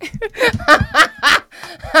C.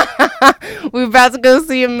 We were about to go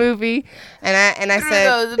see a movie, and I said,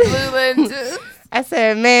 those blue lenses. I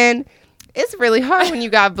said, man, it's really hard when you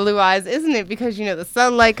got blue eyes, isn't it? Because, you know, the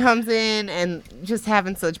sunlight comes in and just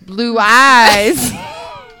having such blue eyes,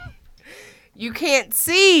 you can't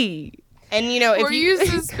see. And, you know, if were you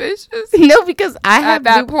suspicious? No, because I had at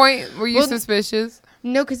that point, were you suspicious?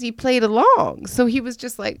 No, because he played along. So he was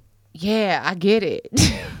just like, yeah, I get it.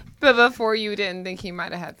 But before, you didn't think he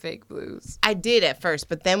might have had fake blues. I did at first,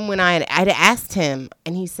 but then when I'd asked him,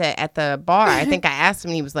 and he said at the bar, I think I asked him,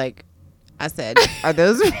 and he was like, I said, are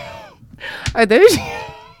those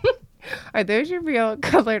your real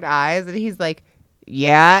colored eyes? And he's like,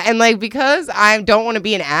 yeah. And like, because I don't want to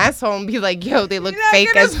be an asshole and be like, yo, they look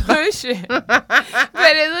fake as push it. But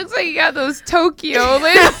it looks like you got those Tokyo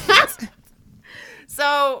lenses.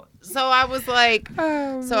 So I was like,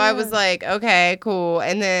 I was like, okay, cool.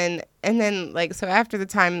 And then like, so after the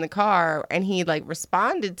time in the car, and he like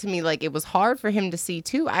responded to me like it was hard for him to see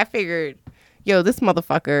too. I figured, yo, this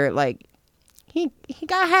motherfucker, like, he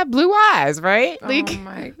gotta have blue eyes, right? Like, oh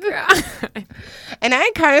my God. And I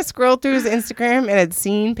kind of scrolled through his Instagram and had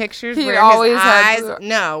seen pictures where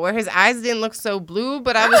his eyes didn't look so blue,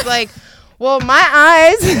 but I was like, well, my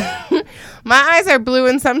eyes are blue,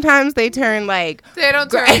 and sometimes they turn like... They don't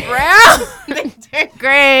turn brown. They turn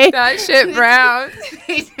gray. That shit brown.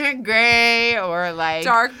 They turn gray or like...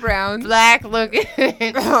 Dark brown. Black looking.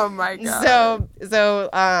 Oh, my God.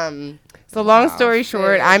 So long story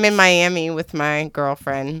short, I'm in Miami with my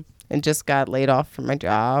girlfriend and just got laid off from my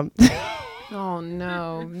job. Oh,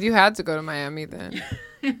 no. You had to go to Miami then.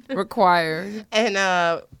 Required. And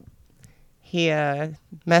he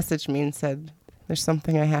messaged me and said, there's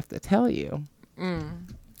something I have to tell you.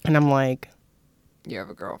 And I'm like... You have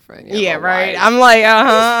a girlfriend. Yeah, right. I'm like,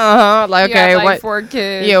 Like, okay, like what? 4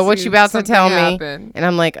 kids. Yeah, what you about to tell me? Happened. And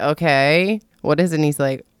I'm like, okay, what is it? And he's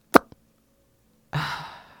like,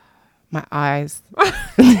 my eyes,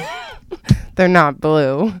 they're not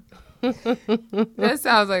blue. That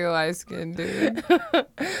sounds like a light skinned dude.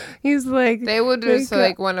 He's like, they would just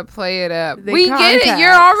like want to play it up. We get it.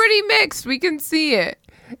 You're already mixed. We can see it.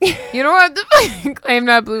 You don't have to claim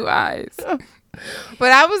that blue eyes.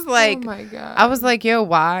 But I was like, oh my God. I was like, yo,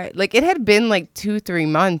 why? Like, it had been like 2-3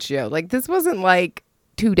 months, yo. Like, this wasn't like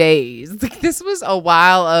 2 days. Like, this was a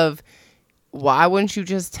while of, why wouldn't you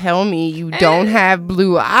just tell me you don't have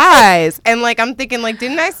blue eyes? And like, I'm thinking, like,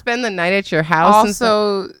 didn't I spend the night at your house?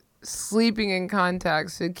 Also, sleeping in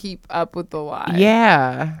contacts to keep up with the lie.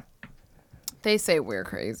 Yeah. They say we're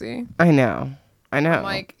crazy. I know. I'm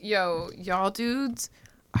like, yo, y'all dudes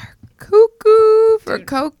are cuckoo for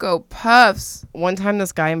Cocoa Puffs. One time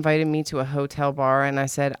this guy invited me to a hotel bar, and I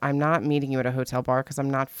said, I'm not meeting you at a hotel bar because I'm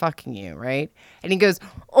not fucking you, right? And he goes,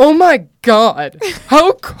 oh my God,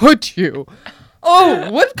 how could you? Oh,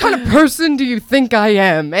 what kind of person do you think I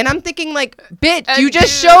am? And I'm thinking, like, bitch, you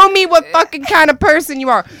just show me what fucking kind of person you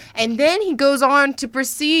are. And then he goes on to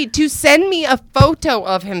proceed to send me a photo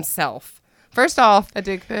of himself. First off, a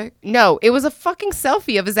dick pic? No, it was a fucking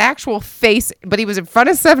selfie of his actual face, but he was in front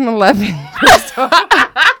of 7-Eleven.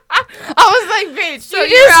 I was like, bitch. So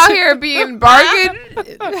you're out here being bargain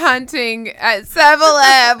hunting at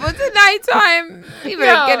 7-Eleven. What's the nighttime? He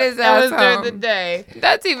better get his ass home. During the day.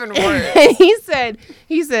 That's even worse. And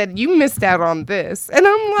he said, you missed out on this. And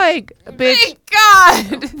I'm like, bitch. Thank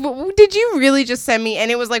God. Did you really just send me?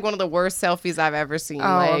 And it was like one of the worst selfies I've ever seen. Oh,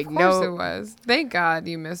 like, of course it was. Thank God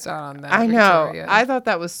you missed out on that. I know. Victoria. I thought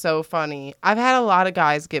that was so funny. I've had a lot of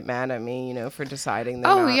guys get mad at me, for deciding.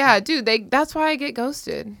 Yeah, dude. That's why I get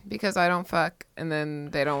ghosted, because I don't fuck, and then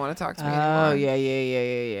they don't want to talk to me anymore. Oh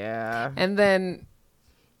yeah. And then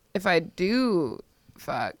if I do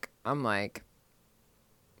fuck, I'm like,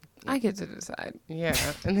 I get to decide. Yeah,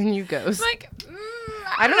 and then you ghost. Like,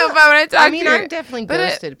 I don't know if I want to talk. I mean, I've definitely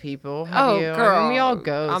ghosted people. Have you? Girl, I mean, we all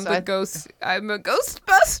ghost. I'm the ghost. I'm a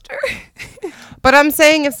ghostbuster. But I'm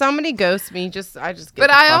saying, if somebody ghosts me, I just get.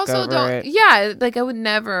 But I also don't. It. Yeah, like I would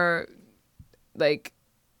never, like,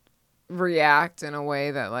 react in a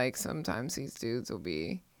way that like sometimes these dudes will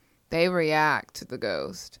be. They react to the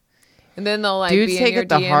ghost, and then they'll like dudes be take in your it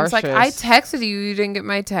the DMs harshest. like, I texted you, you didn't get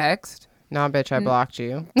my text. Nah, bitch, I blocked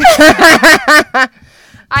you.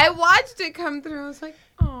 I watched it come through. I was like,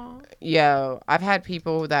 oh. Yo, I've had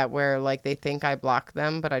people that where like they think I blocked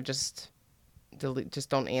them, but I just delete, just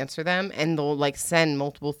don't answer them, and they'll like send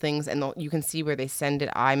multiple things, and you can see where they send it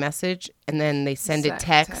iMessage, and then they send it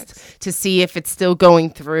text to see if it's still going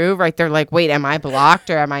through. Right? They're like, wait, am I blocked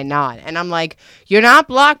or am I not? And I'm like, you're not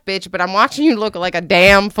blocked, bitch, but I'm watching you look like a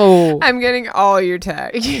damn fool. I'm getting all your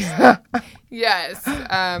texts. Yes.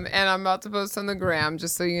 And I'm about to post on the gram,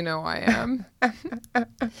 just so you know I am.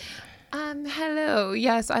 Hello.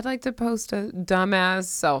 Yes, I'd like to post a dumbass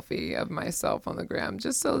selfie of myself on the gram,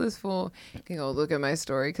 just so this fool can go look at my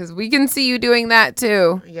story, because we can see you doing that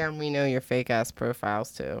too. Yeah, and we know your fake ass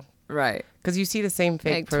profiles too. Right. Because you see the same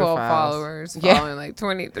fake like profiles. 12 followers, following like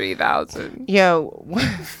 23,000. Yo,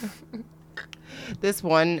 this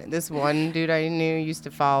one dude I knew used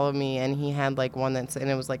to follow me, and he had like one and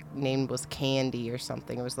it was like named was Candy or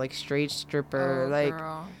something. It was like straight stripper,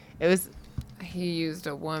 Girl. It was. He used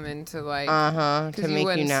a woman to like to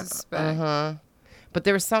make you not But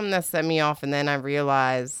there was something that set me off, and then I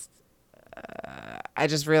realized. I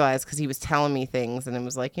just realized because he was telling me things, and it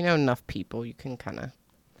was like, enough people you can kind of.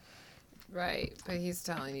 Right, but he's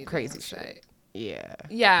telling you crazy shit. Yeah.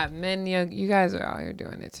 Yeah, men, you guys are out here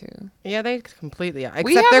doing it too. Yeah, they completely are.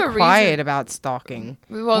 Except they're quiet about stalking.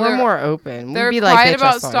 Well, we're more open. They're quiet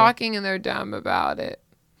about stalking, and they're dumb about it.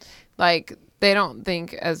 Like, they don't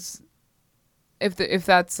think as... If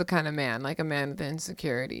that's the kind of man, like a man with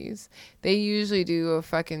insecurities, they usually do a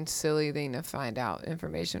fucking silly thing to find out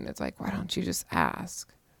information. It's like, why don't you just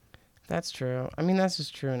ask? That's true. I mean, that's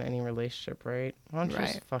just true in any relationship, right? Why don't you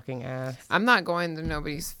just fucking ask? I'm not going to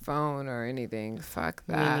nobody's phone or anything. Fuck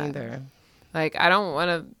that. Me neither. Like, I don't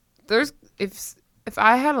want to... If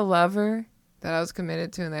I had a lover that I was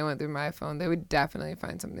committed to and they went through my phone, they would definitely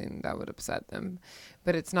find something that would upset them.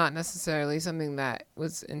 But it's not necessarily something that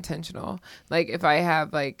was intentional. Like, if I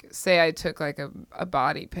have, like, say I took, like, a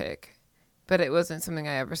body pic, but it wasn't something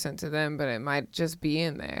I ever sent to them, but it might just be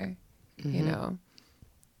in there, you know?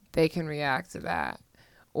 They can react to that.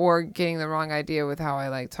 Or getting the wrong idea with how I,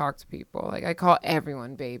 like, talk to people. Like, I call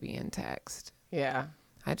everyone baby in text. Yeah.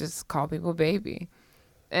 I just call people baby.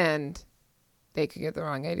 And they could get the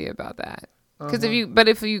wrong idea about that. Because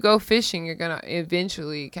if you go fishing, you're going to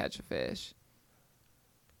eventually catch a fish.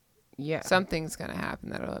 Yeah. Something's going to happen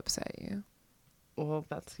that'll upset you. Well,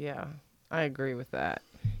 I agree with that.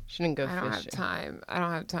 You shouldn't go fishing. I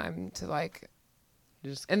don't have time to, like...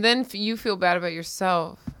 And then you feel bad about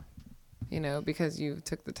yourself, because you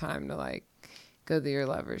took the time to, like, go through your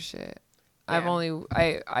lover's shit.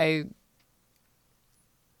 Yeah.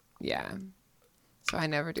 Yeah. So I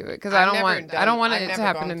never do it because I don't want it to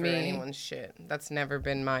happen to me. Anyone's shit. That's never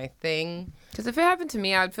been my thing. Because if it happened to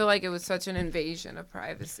me, I would feel like it was such an invasion of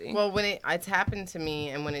privacy. Well, when it's happened to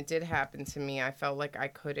me, and when it did happen to me, I felt like I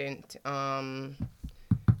couldn't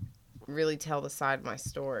really tell the side of my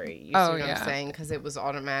story. You see what I'm saying? Because it was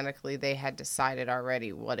automatically, they had decided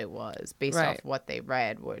already what it was based off what they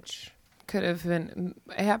read, which could have been.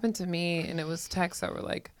 It happened to me, and it was texts that were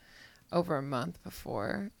like over a month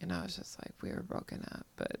before, and I was just like, we were broken up,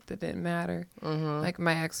 but that didn't matter. Like,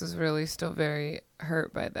 my ex was really still very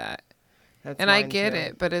hurt by that. And I get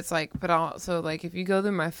it, but it's like, but also, like, if you go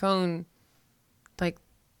through my phone, like,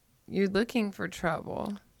 you're looking for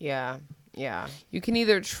trouble. Yeah. You can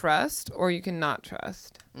either trust or you can not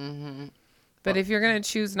trust. But if you're going to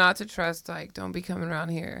choose not to trust, like, don't be coming around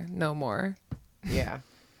here no more. Yeah.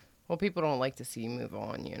 Well, people don't like to see you move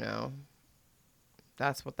on,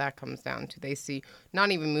 That's what that comes down to. They see, not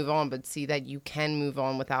even move on, but see that you can move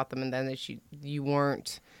on without them, and then that you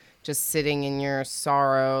weren't just sitting in your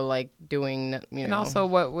sorrow, like doing, And also,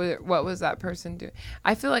 what was that person doing?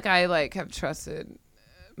 I feel like I have trusted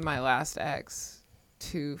my last ex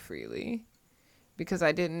too freely, because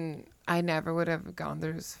I never would have gone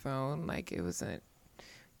through his phone. Like, it wasn't.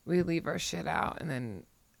 We leave our shit out, and then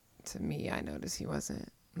to me, I noticed he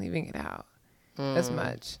wasn't leaving it out as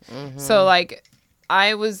much. So like,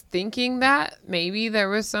 I was thinking that maybe there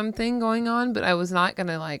was something going on, but I was not going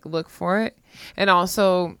to, like, look for it. And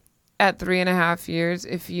also, at 3.5 years,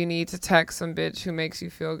 if you need to text some bitch who makes you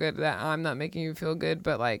feel good, that I'm not making you feel good,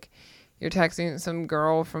 but, like, you're texting some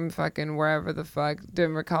girl from fucking wherever the fuck,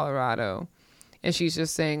 Denver, Colorado, and she's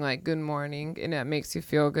just saying, like, good morning, and that makes you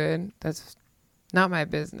feel good, that's not my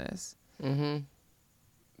business.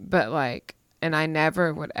 But, like, and I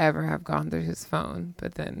never would ever have gone through his phone,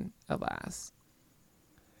 but then, alas,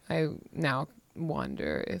 I now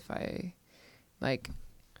wonder if I, like,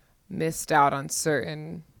 missed out on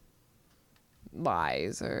certain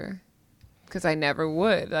lies, or because I never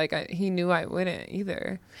would. Like, he knew I wouldn't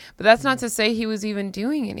either. But that's not to say he was even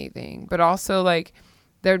doing anything. But also, like,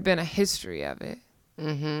 there'd been a history of it.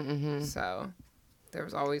 So there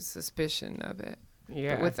was always suspicion of it.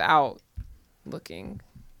 Yeah. But without looking.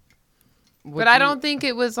 But I don't think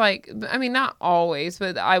it was like, I mean, not always,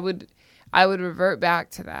 but I would revert back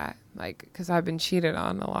to that, like, because I've been cheated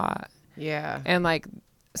on a lot. Yeah. And like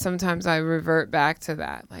sometimes I revert back to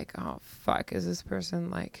that, like, oh fuck, is this person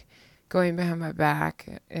like going behind my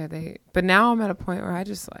back? But now I'm at a point where I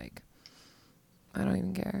just like, I don't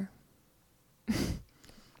even care.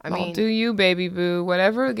 I mean, do you, baby boo,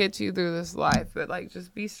 whatever gets you through this life, but like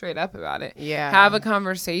just be straight up about it. Yeah. Have a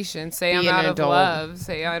conversation. Say I'm out of adult. love.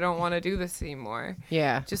 Say I don't want to do this anymore.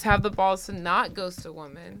 Yeah. Just have the balls to not ghost a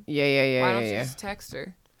woman. Yeah. Why don't you just text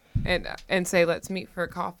her and say let's meet for a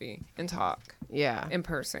coffee and talk? Yeah. In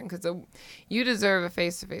person, because you deserve a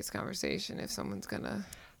face-to-face conversation if someone's gonna.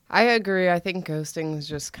 I agree. I think ghosting is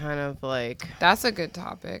just kind of like. That's a good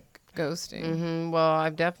topic. Ghosting. Mm-hmm. Well,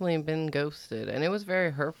 I've definitely been ghosted, and it was very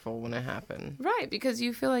hurtful when it happened. Right, because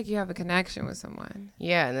you feel like you have a connection with someone.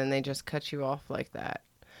 Yeah, and then they just cut you off like that.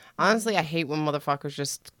 Honestly, I hate when motherfuckers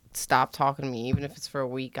just stop talking to me, even if it's for a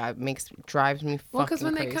week. Drives me fucking Well, because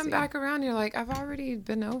when crazy. they come back around, you're like, I've already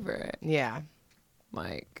been over it. Yeah.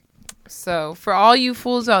 Like, so for all you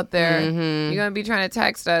fools out there, Mm-hmm. you're gonna be trying to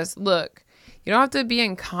text us. Look, you don't have to be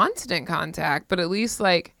in constant contact, but at least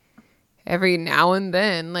like every now and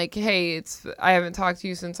then, like, hey, I haven't talked to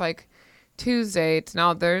you since like Tuesday. It's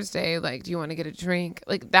now Thursday. Like, do you want to get a drink?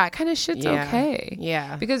 Like that kind of shit's okay.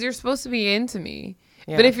 Yeah. Because you're supposed to be into me.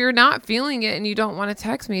 Yeah. But if you're not feeling it and you don't want to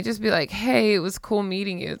text me, just be like, hey, it was cool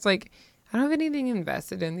meeting you. It's like, I don't have anything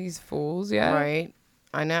invested in these fools yet. Right.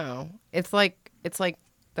 I know. It's like that's like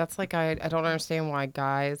I don't understand why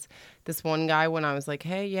guys. This one guy, when I was like,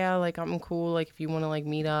 hey, yeah, like I'm cool. Like if you want to like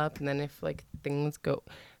meet up, and then if like things go.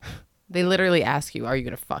 They literally ask you, are you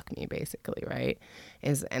going to fuck me, basically, right?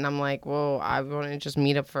 And I'm like, well, I want to just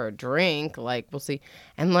meet up for a drink. Like, we'll see.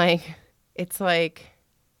 And, like, it's like,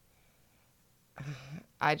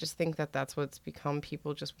 I just think that's what's become.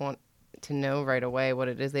 People just want to know right away what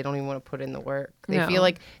it is. They don't even want to put in the work. They feel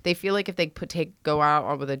like if they go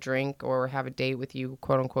out with a drink or have a date with you,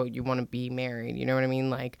 quote unquote, you want to be married. You know what I mean?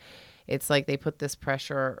 Like, it's like they put this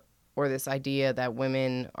pressure or this idea that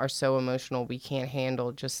women are so emotional we can't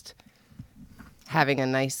handle just having a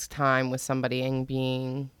nice time with somebody and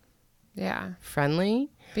being friendly.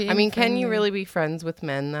 Can you really be friends with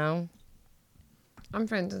men, though? I'm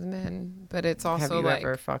friends with men, but it's also have you like...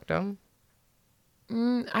 ever fucked them?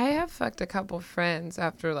 I have fucked a couple friends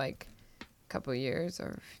after like a couple years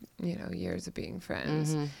or, years of being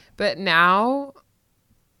friends. Mm-hmm. But now,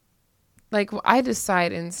 like, I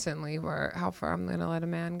decide instantly how far I'm going to let a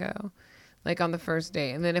man go. Like on the first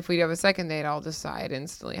date. And then if we have a second date, I'll decide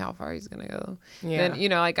instantly how far he's going to go. Yeah. Then,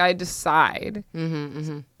 like I decide. Mm-hmm,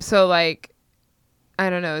 mm-hmm. So like, I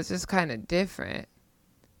don't know. It's just kind of different.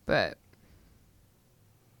 But.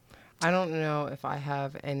 I don't know if I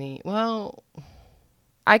have any. Well.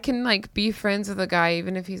 I can like be friends with a guy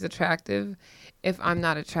even if he's attractive if I'm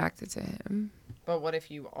not attracted to him. But what if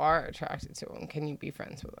you are attracted to him? Can you be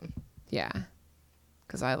friends with him? Yeah.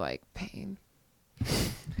 Because I like pain.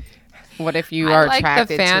 What if you are like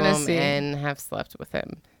attracted to him fantasy. and have slept with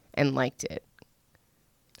him and liked it?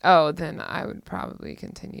 Oh, then I would probably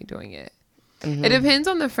continue doing it. Mm-hmm. It depends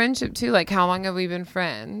on the friendship too. Like how long have we been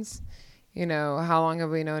friends? How long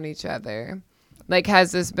have we known each other? Like,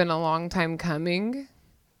 has this been a long time coming?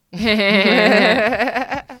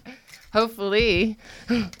 Hopefully.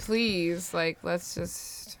 Please, like, let's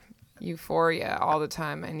just euphoria all the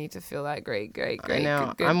time. I need to feel that great. I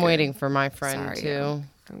know. Good, I'm good. waiting for my friend, Sorry, too.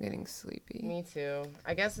 I'm getting sleepy. Me too.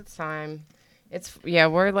 I guess it's time.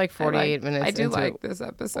 We're like 48 minutes. I do into like this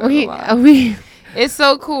episode a lot. It's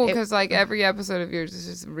so cool because like every episode of yours is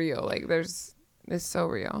just real. Like it's so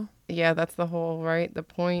real. Yeah, that's the whole, right? The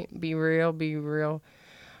point. Be real, be real.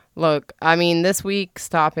 Look, I mean, this week's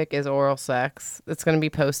topic is oral sex. It's going to be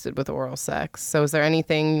posted with oral sex. So is there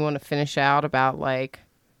anything you want to finish out about like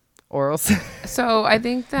oral sex? So I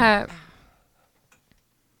think that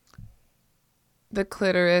the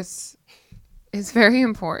clitoris is very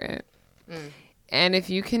important. And if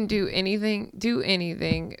you can do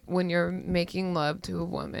anything when you're making love to a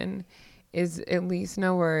woman, is at least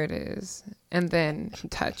know where it is and then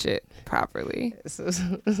touch it properly. So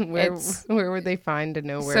where would they find to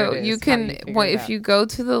know where so it is? You can, if you go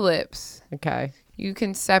to the lips, okay, you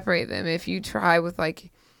can separate them. If you try with like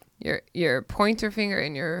your pointer finger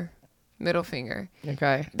and your middle finger.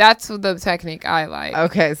 Okay. That's the technique I like.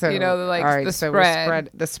 Okay, so the spread.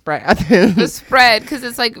 The spread. The spread, because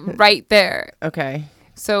it's like right there. Okay.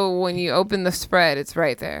 So when you open the spread, it's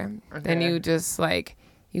right there. Okay. Then you just like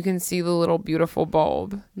you can see the little beautiful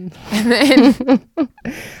bulb, and then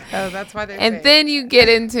oh, that's why they. And then you get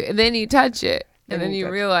into, then you touch it. And then you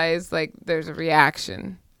realize, like, there's a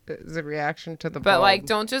reaction. There's a reaction to the But, bulb. like,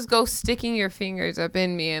 don't just go sticking your fingers up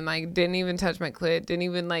in me and, like, didn't even touch my clit. Didn't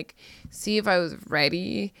even, like, see if I was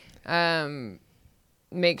ready.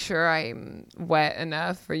 Make sure I'm wet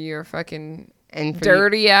enough for your fucking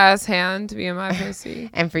dirty ass hand to be in my pussy.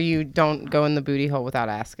 And for you, don't go in the booty hole without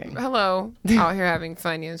asking. Hello. Out here having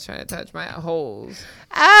Funyuns trying to touch my holes.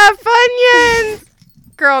 Funyuns!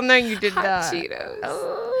 Girl, no, you did Hot not. Cheetos.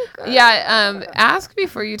 Oh, God. Yeah, ask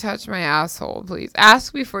before you touch my asshole, please.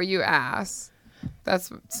 Ask before you ask.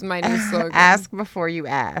 That's my new slogan. Ask before you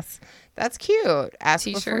ask. That's cute. Ask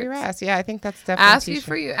before you ask. Yeah, I think that's definitely ask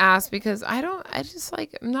before you ask, because I feel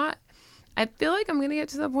like I'm going to get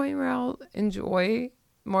to the point where I'll enjoy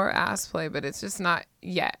more ass play, but it's just not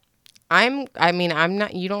yet. I'm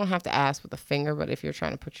not, you don't have to ask with a finger, but if you're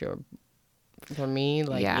trying to put for me,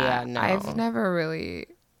 like, yeah, no. I've never really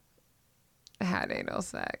had anal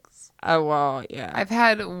sex. Oh, well, yeah. I've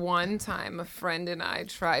had one time a friend and I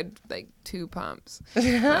tried like 2 pumps.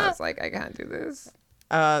 And I was like, I can't do this.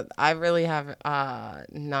 I really have,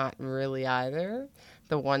 not really either.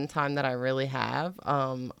 The one time that I really have,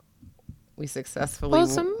 we successfully. Well,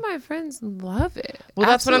 some of my friends love it. Well,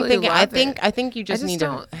 that's what I'm thinking. I think you just need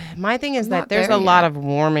to. My thing is that there's a lot of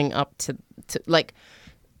warming up to like.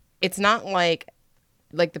 It's not like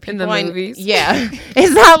the people in the movies. Yeah,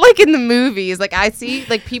 it's not like in the movies. Like I see,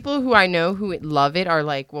 like people who I know who love it are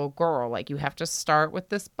like, well, girl, like you have to start with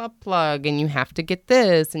this butt plug, and you have to get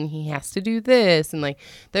this, and he has to do this, and like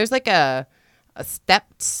there's like a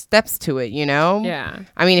steps to it, you know? Yeah.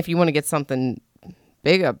 I mean, if you want to get something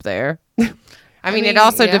big up there, I mean, it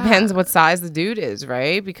also depends what size the dude is,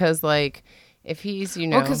 right? Because like if he's, you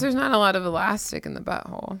know, well, because there's not a lot of elastic in the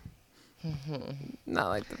butthole. Not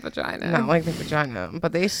like the vagina. Not like the vagina,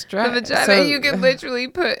 but they stretch. The vagina, you can literally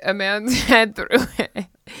put a man's head through it.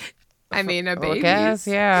 I mean, a baby. I guess,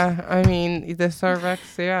 yeah. I mean, the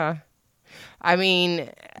cervix, yeah. I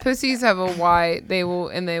mean, pussies have a wide. They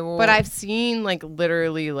will. But I've seen like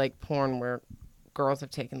literally like porn where girls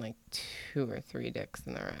have taken like 2 or 3 dicks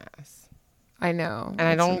in their ass. I know, and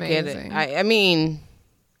I don't get it. I mean.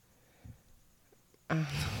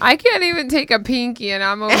 I can't even take a pinky, and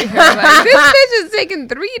I'm over here like, this bitch is taking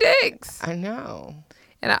 3 dicks. I know.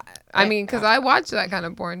 And I mean, because I watch that kind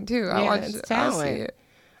of porn too. I watch it's talent. I see it.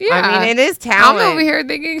 Yeah. I mean, it is talent. I'm over here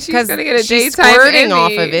thinking she's going to get a she's daytime squirting Emmy.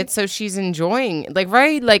 off of it, so she's enjoying. Like,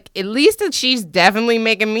 right? Like, at least that she's definitely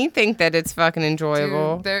making me think that it's fucking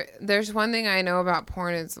enjoyable. Dude, there's one thing I know about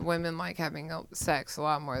porn is women like having sex a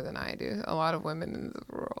lot more than I do. A lot of women in the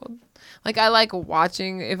world. Like, I like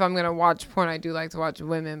watching. If I'm going to watch porn, I do like to watch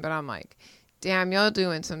women, but I'm like, damn, y'all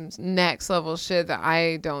doing some next level shit that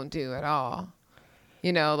I don't do at all.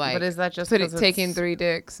 You know, like, but is that just taking 3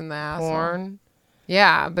 dicks in the asshole? Porn?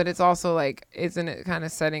 Yeah, but it's also like, isn't it kind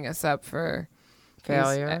of setting us up for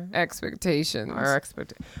failure expectations? But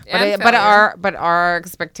our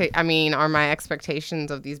expectation. I mean, are my expectations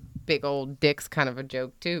of these big old dicks kind of a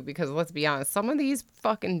joke too? Because let's be honest, some of these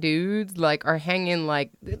fucking dudes like are hanging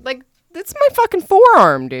like that's my fucking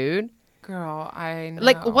forearm, dude. Girl, I know.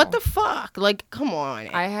 Like, what the fuck? Like, come on.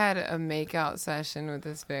 I had a makeout session with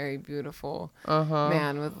this very beautiful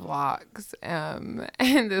man with locks. And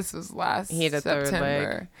this was last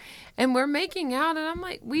September. And we're making out, and I'm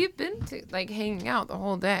like, we've been hanging out the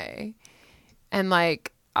whole day. And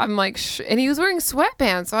like, I'm like, and he was wearing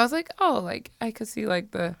sweatpants. So I was like, oh, like, I could see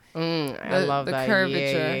like the I love the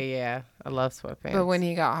curvature. Yeah. I love sweatpants. But when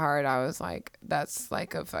he got hard, I was like, that's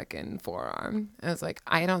like a fucking forearm. I was like,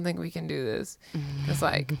 I don't think we can do this. It's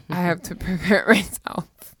like, I have to prepare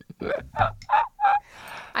myself.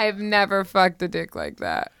 I've never fucked a dick like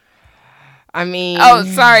that. I mean. Oh,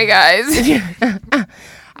 sorry, guys.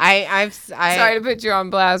 Sorry to put you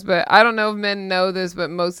on blast, but I don't know if men know this,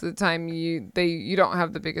 but most of the time you don't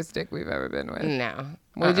have the biggest dick we've ever been with. No.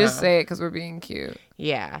 We just say it because we're being cute.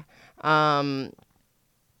 Yeah.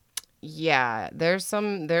 Yeah, there's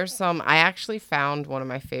some I actually found one of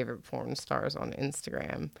my favorite porn stars on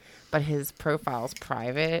Instagram, but his profile's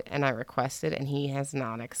private and I requested and he has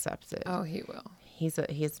not accepted. Oh, he will. He's a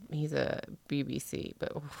BBC,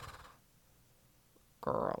 but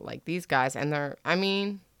girl, like these guys, and I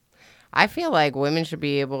mean, I feel like women should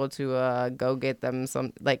be able to go get them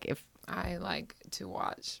some, like, if I like to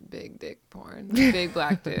watch big dick porn, big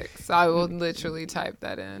black dicks. I will literally type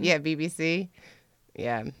that in. Yeah, BBC.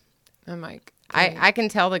 Yeah. I'm like, I can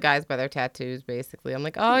tell the guys by their tattoos, basically. I'm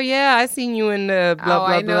like, oh, yeah, I seen you in the blah, blah,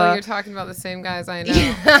 blah. I know you're talking about the same guys I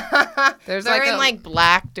know. There's like in like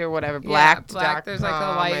Blacked or whatever. Black. There's like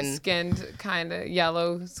a light-skinned, kind of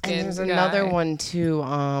yellow-skinned and there's guy. another one, too,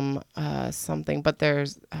 something. But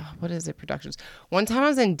there's, what is it, Productions? One time I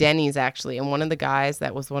was in Denny's, actually, and one of the guys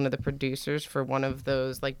that was one of the producers for one of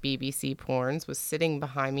those, like, BBC porns was sitting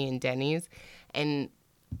behind me in Denny's, and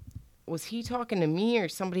was he talking to me or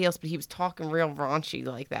somebody else? But he was talking real raunchy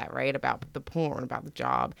like that, right? About the porn, about the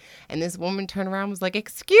job. And this woman turned around and was like,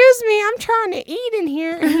 excuse me, I'm trying to eat in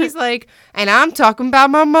here. And he's like, and I'm talking about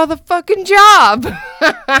my motherfucking job.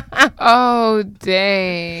 Oh,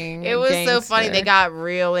 dang. It was so funny. They got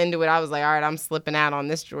real into it. I was like, all right, I'm slipping out on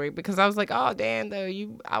this joint because I was like, oh, damn, though,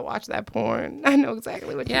 I watched that porn. I know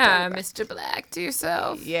exactly what you're talking about. Yeah, Mr. Black to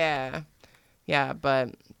yourself. Yeah. Yeah, but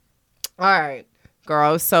all right.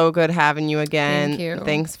 Girl, it was so good having you again. Thank you.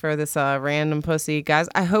 Thanks for this random pussy. Guys,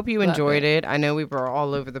 I hope you enjoyed it. I know we were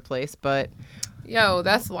all over the place, but... Yo,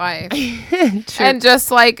 that's life. And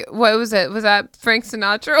just like, what was it? Was that Frank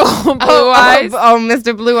Sinatra? Blue Eyes? Oh,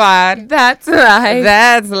 Mr. Blue Eyed. That's life.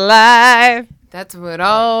 That's life. That's what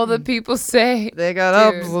all the people say. They got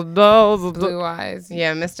ups and downs. Blue Eyes.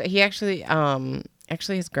 Yeah, he actually...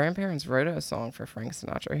 Actually, his grandparents wrote a song for Frank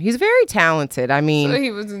Sinatra. He's very talented. I mean... So he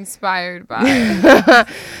was inspired by it.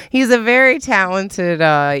 He's a very talented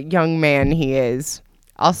young man, he is.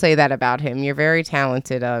 I'll say that about him. You're very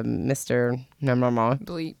talented, Mr...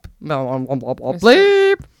 Bleep.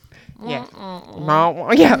 Bleep. Yeah.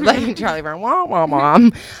 Yeah, like Charlie Brown.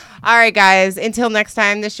 All right, guys. Until next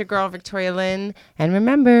time, this is your girl, Victoria Lynn. And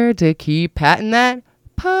remember to keep patting that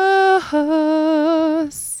puss.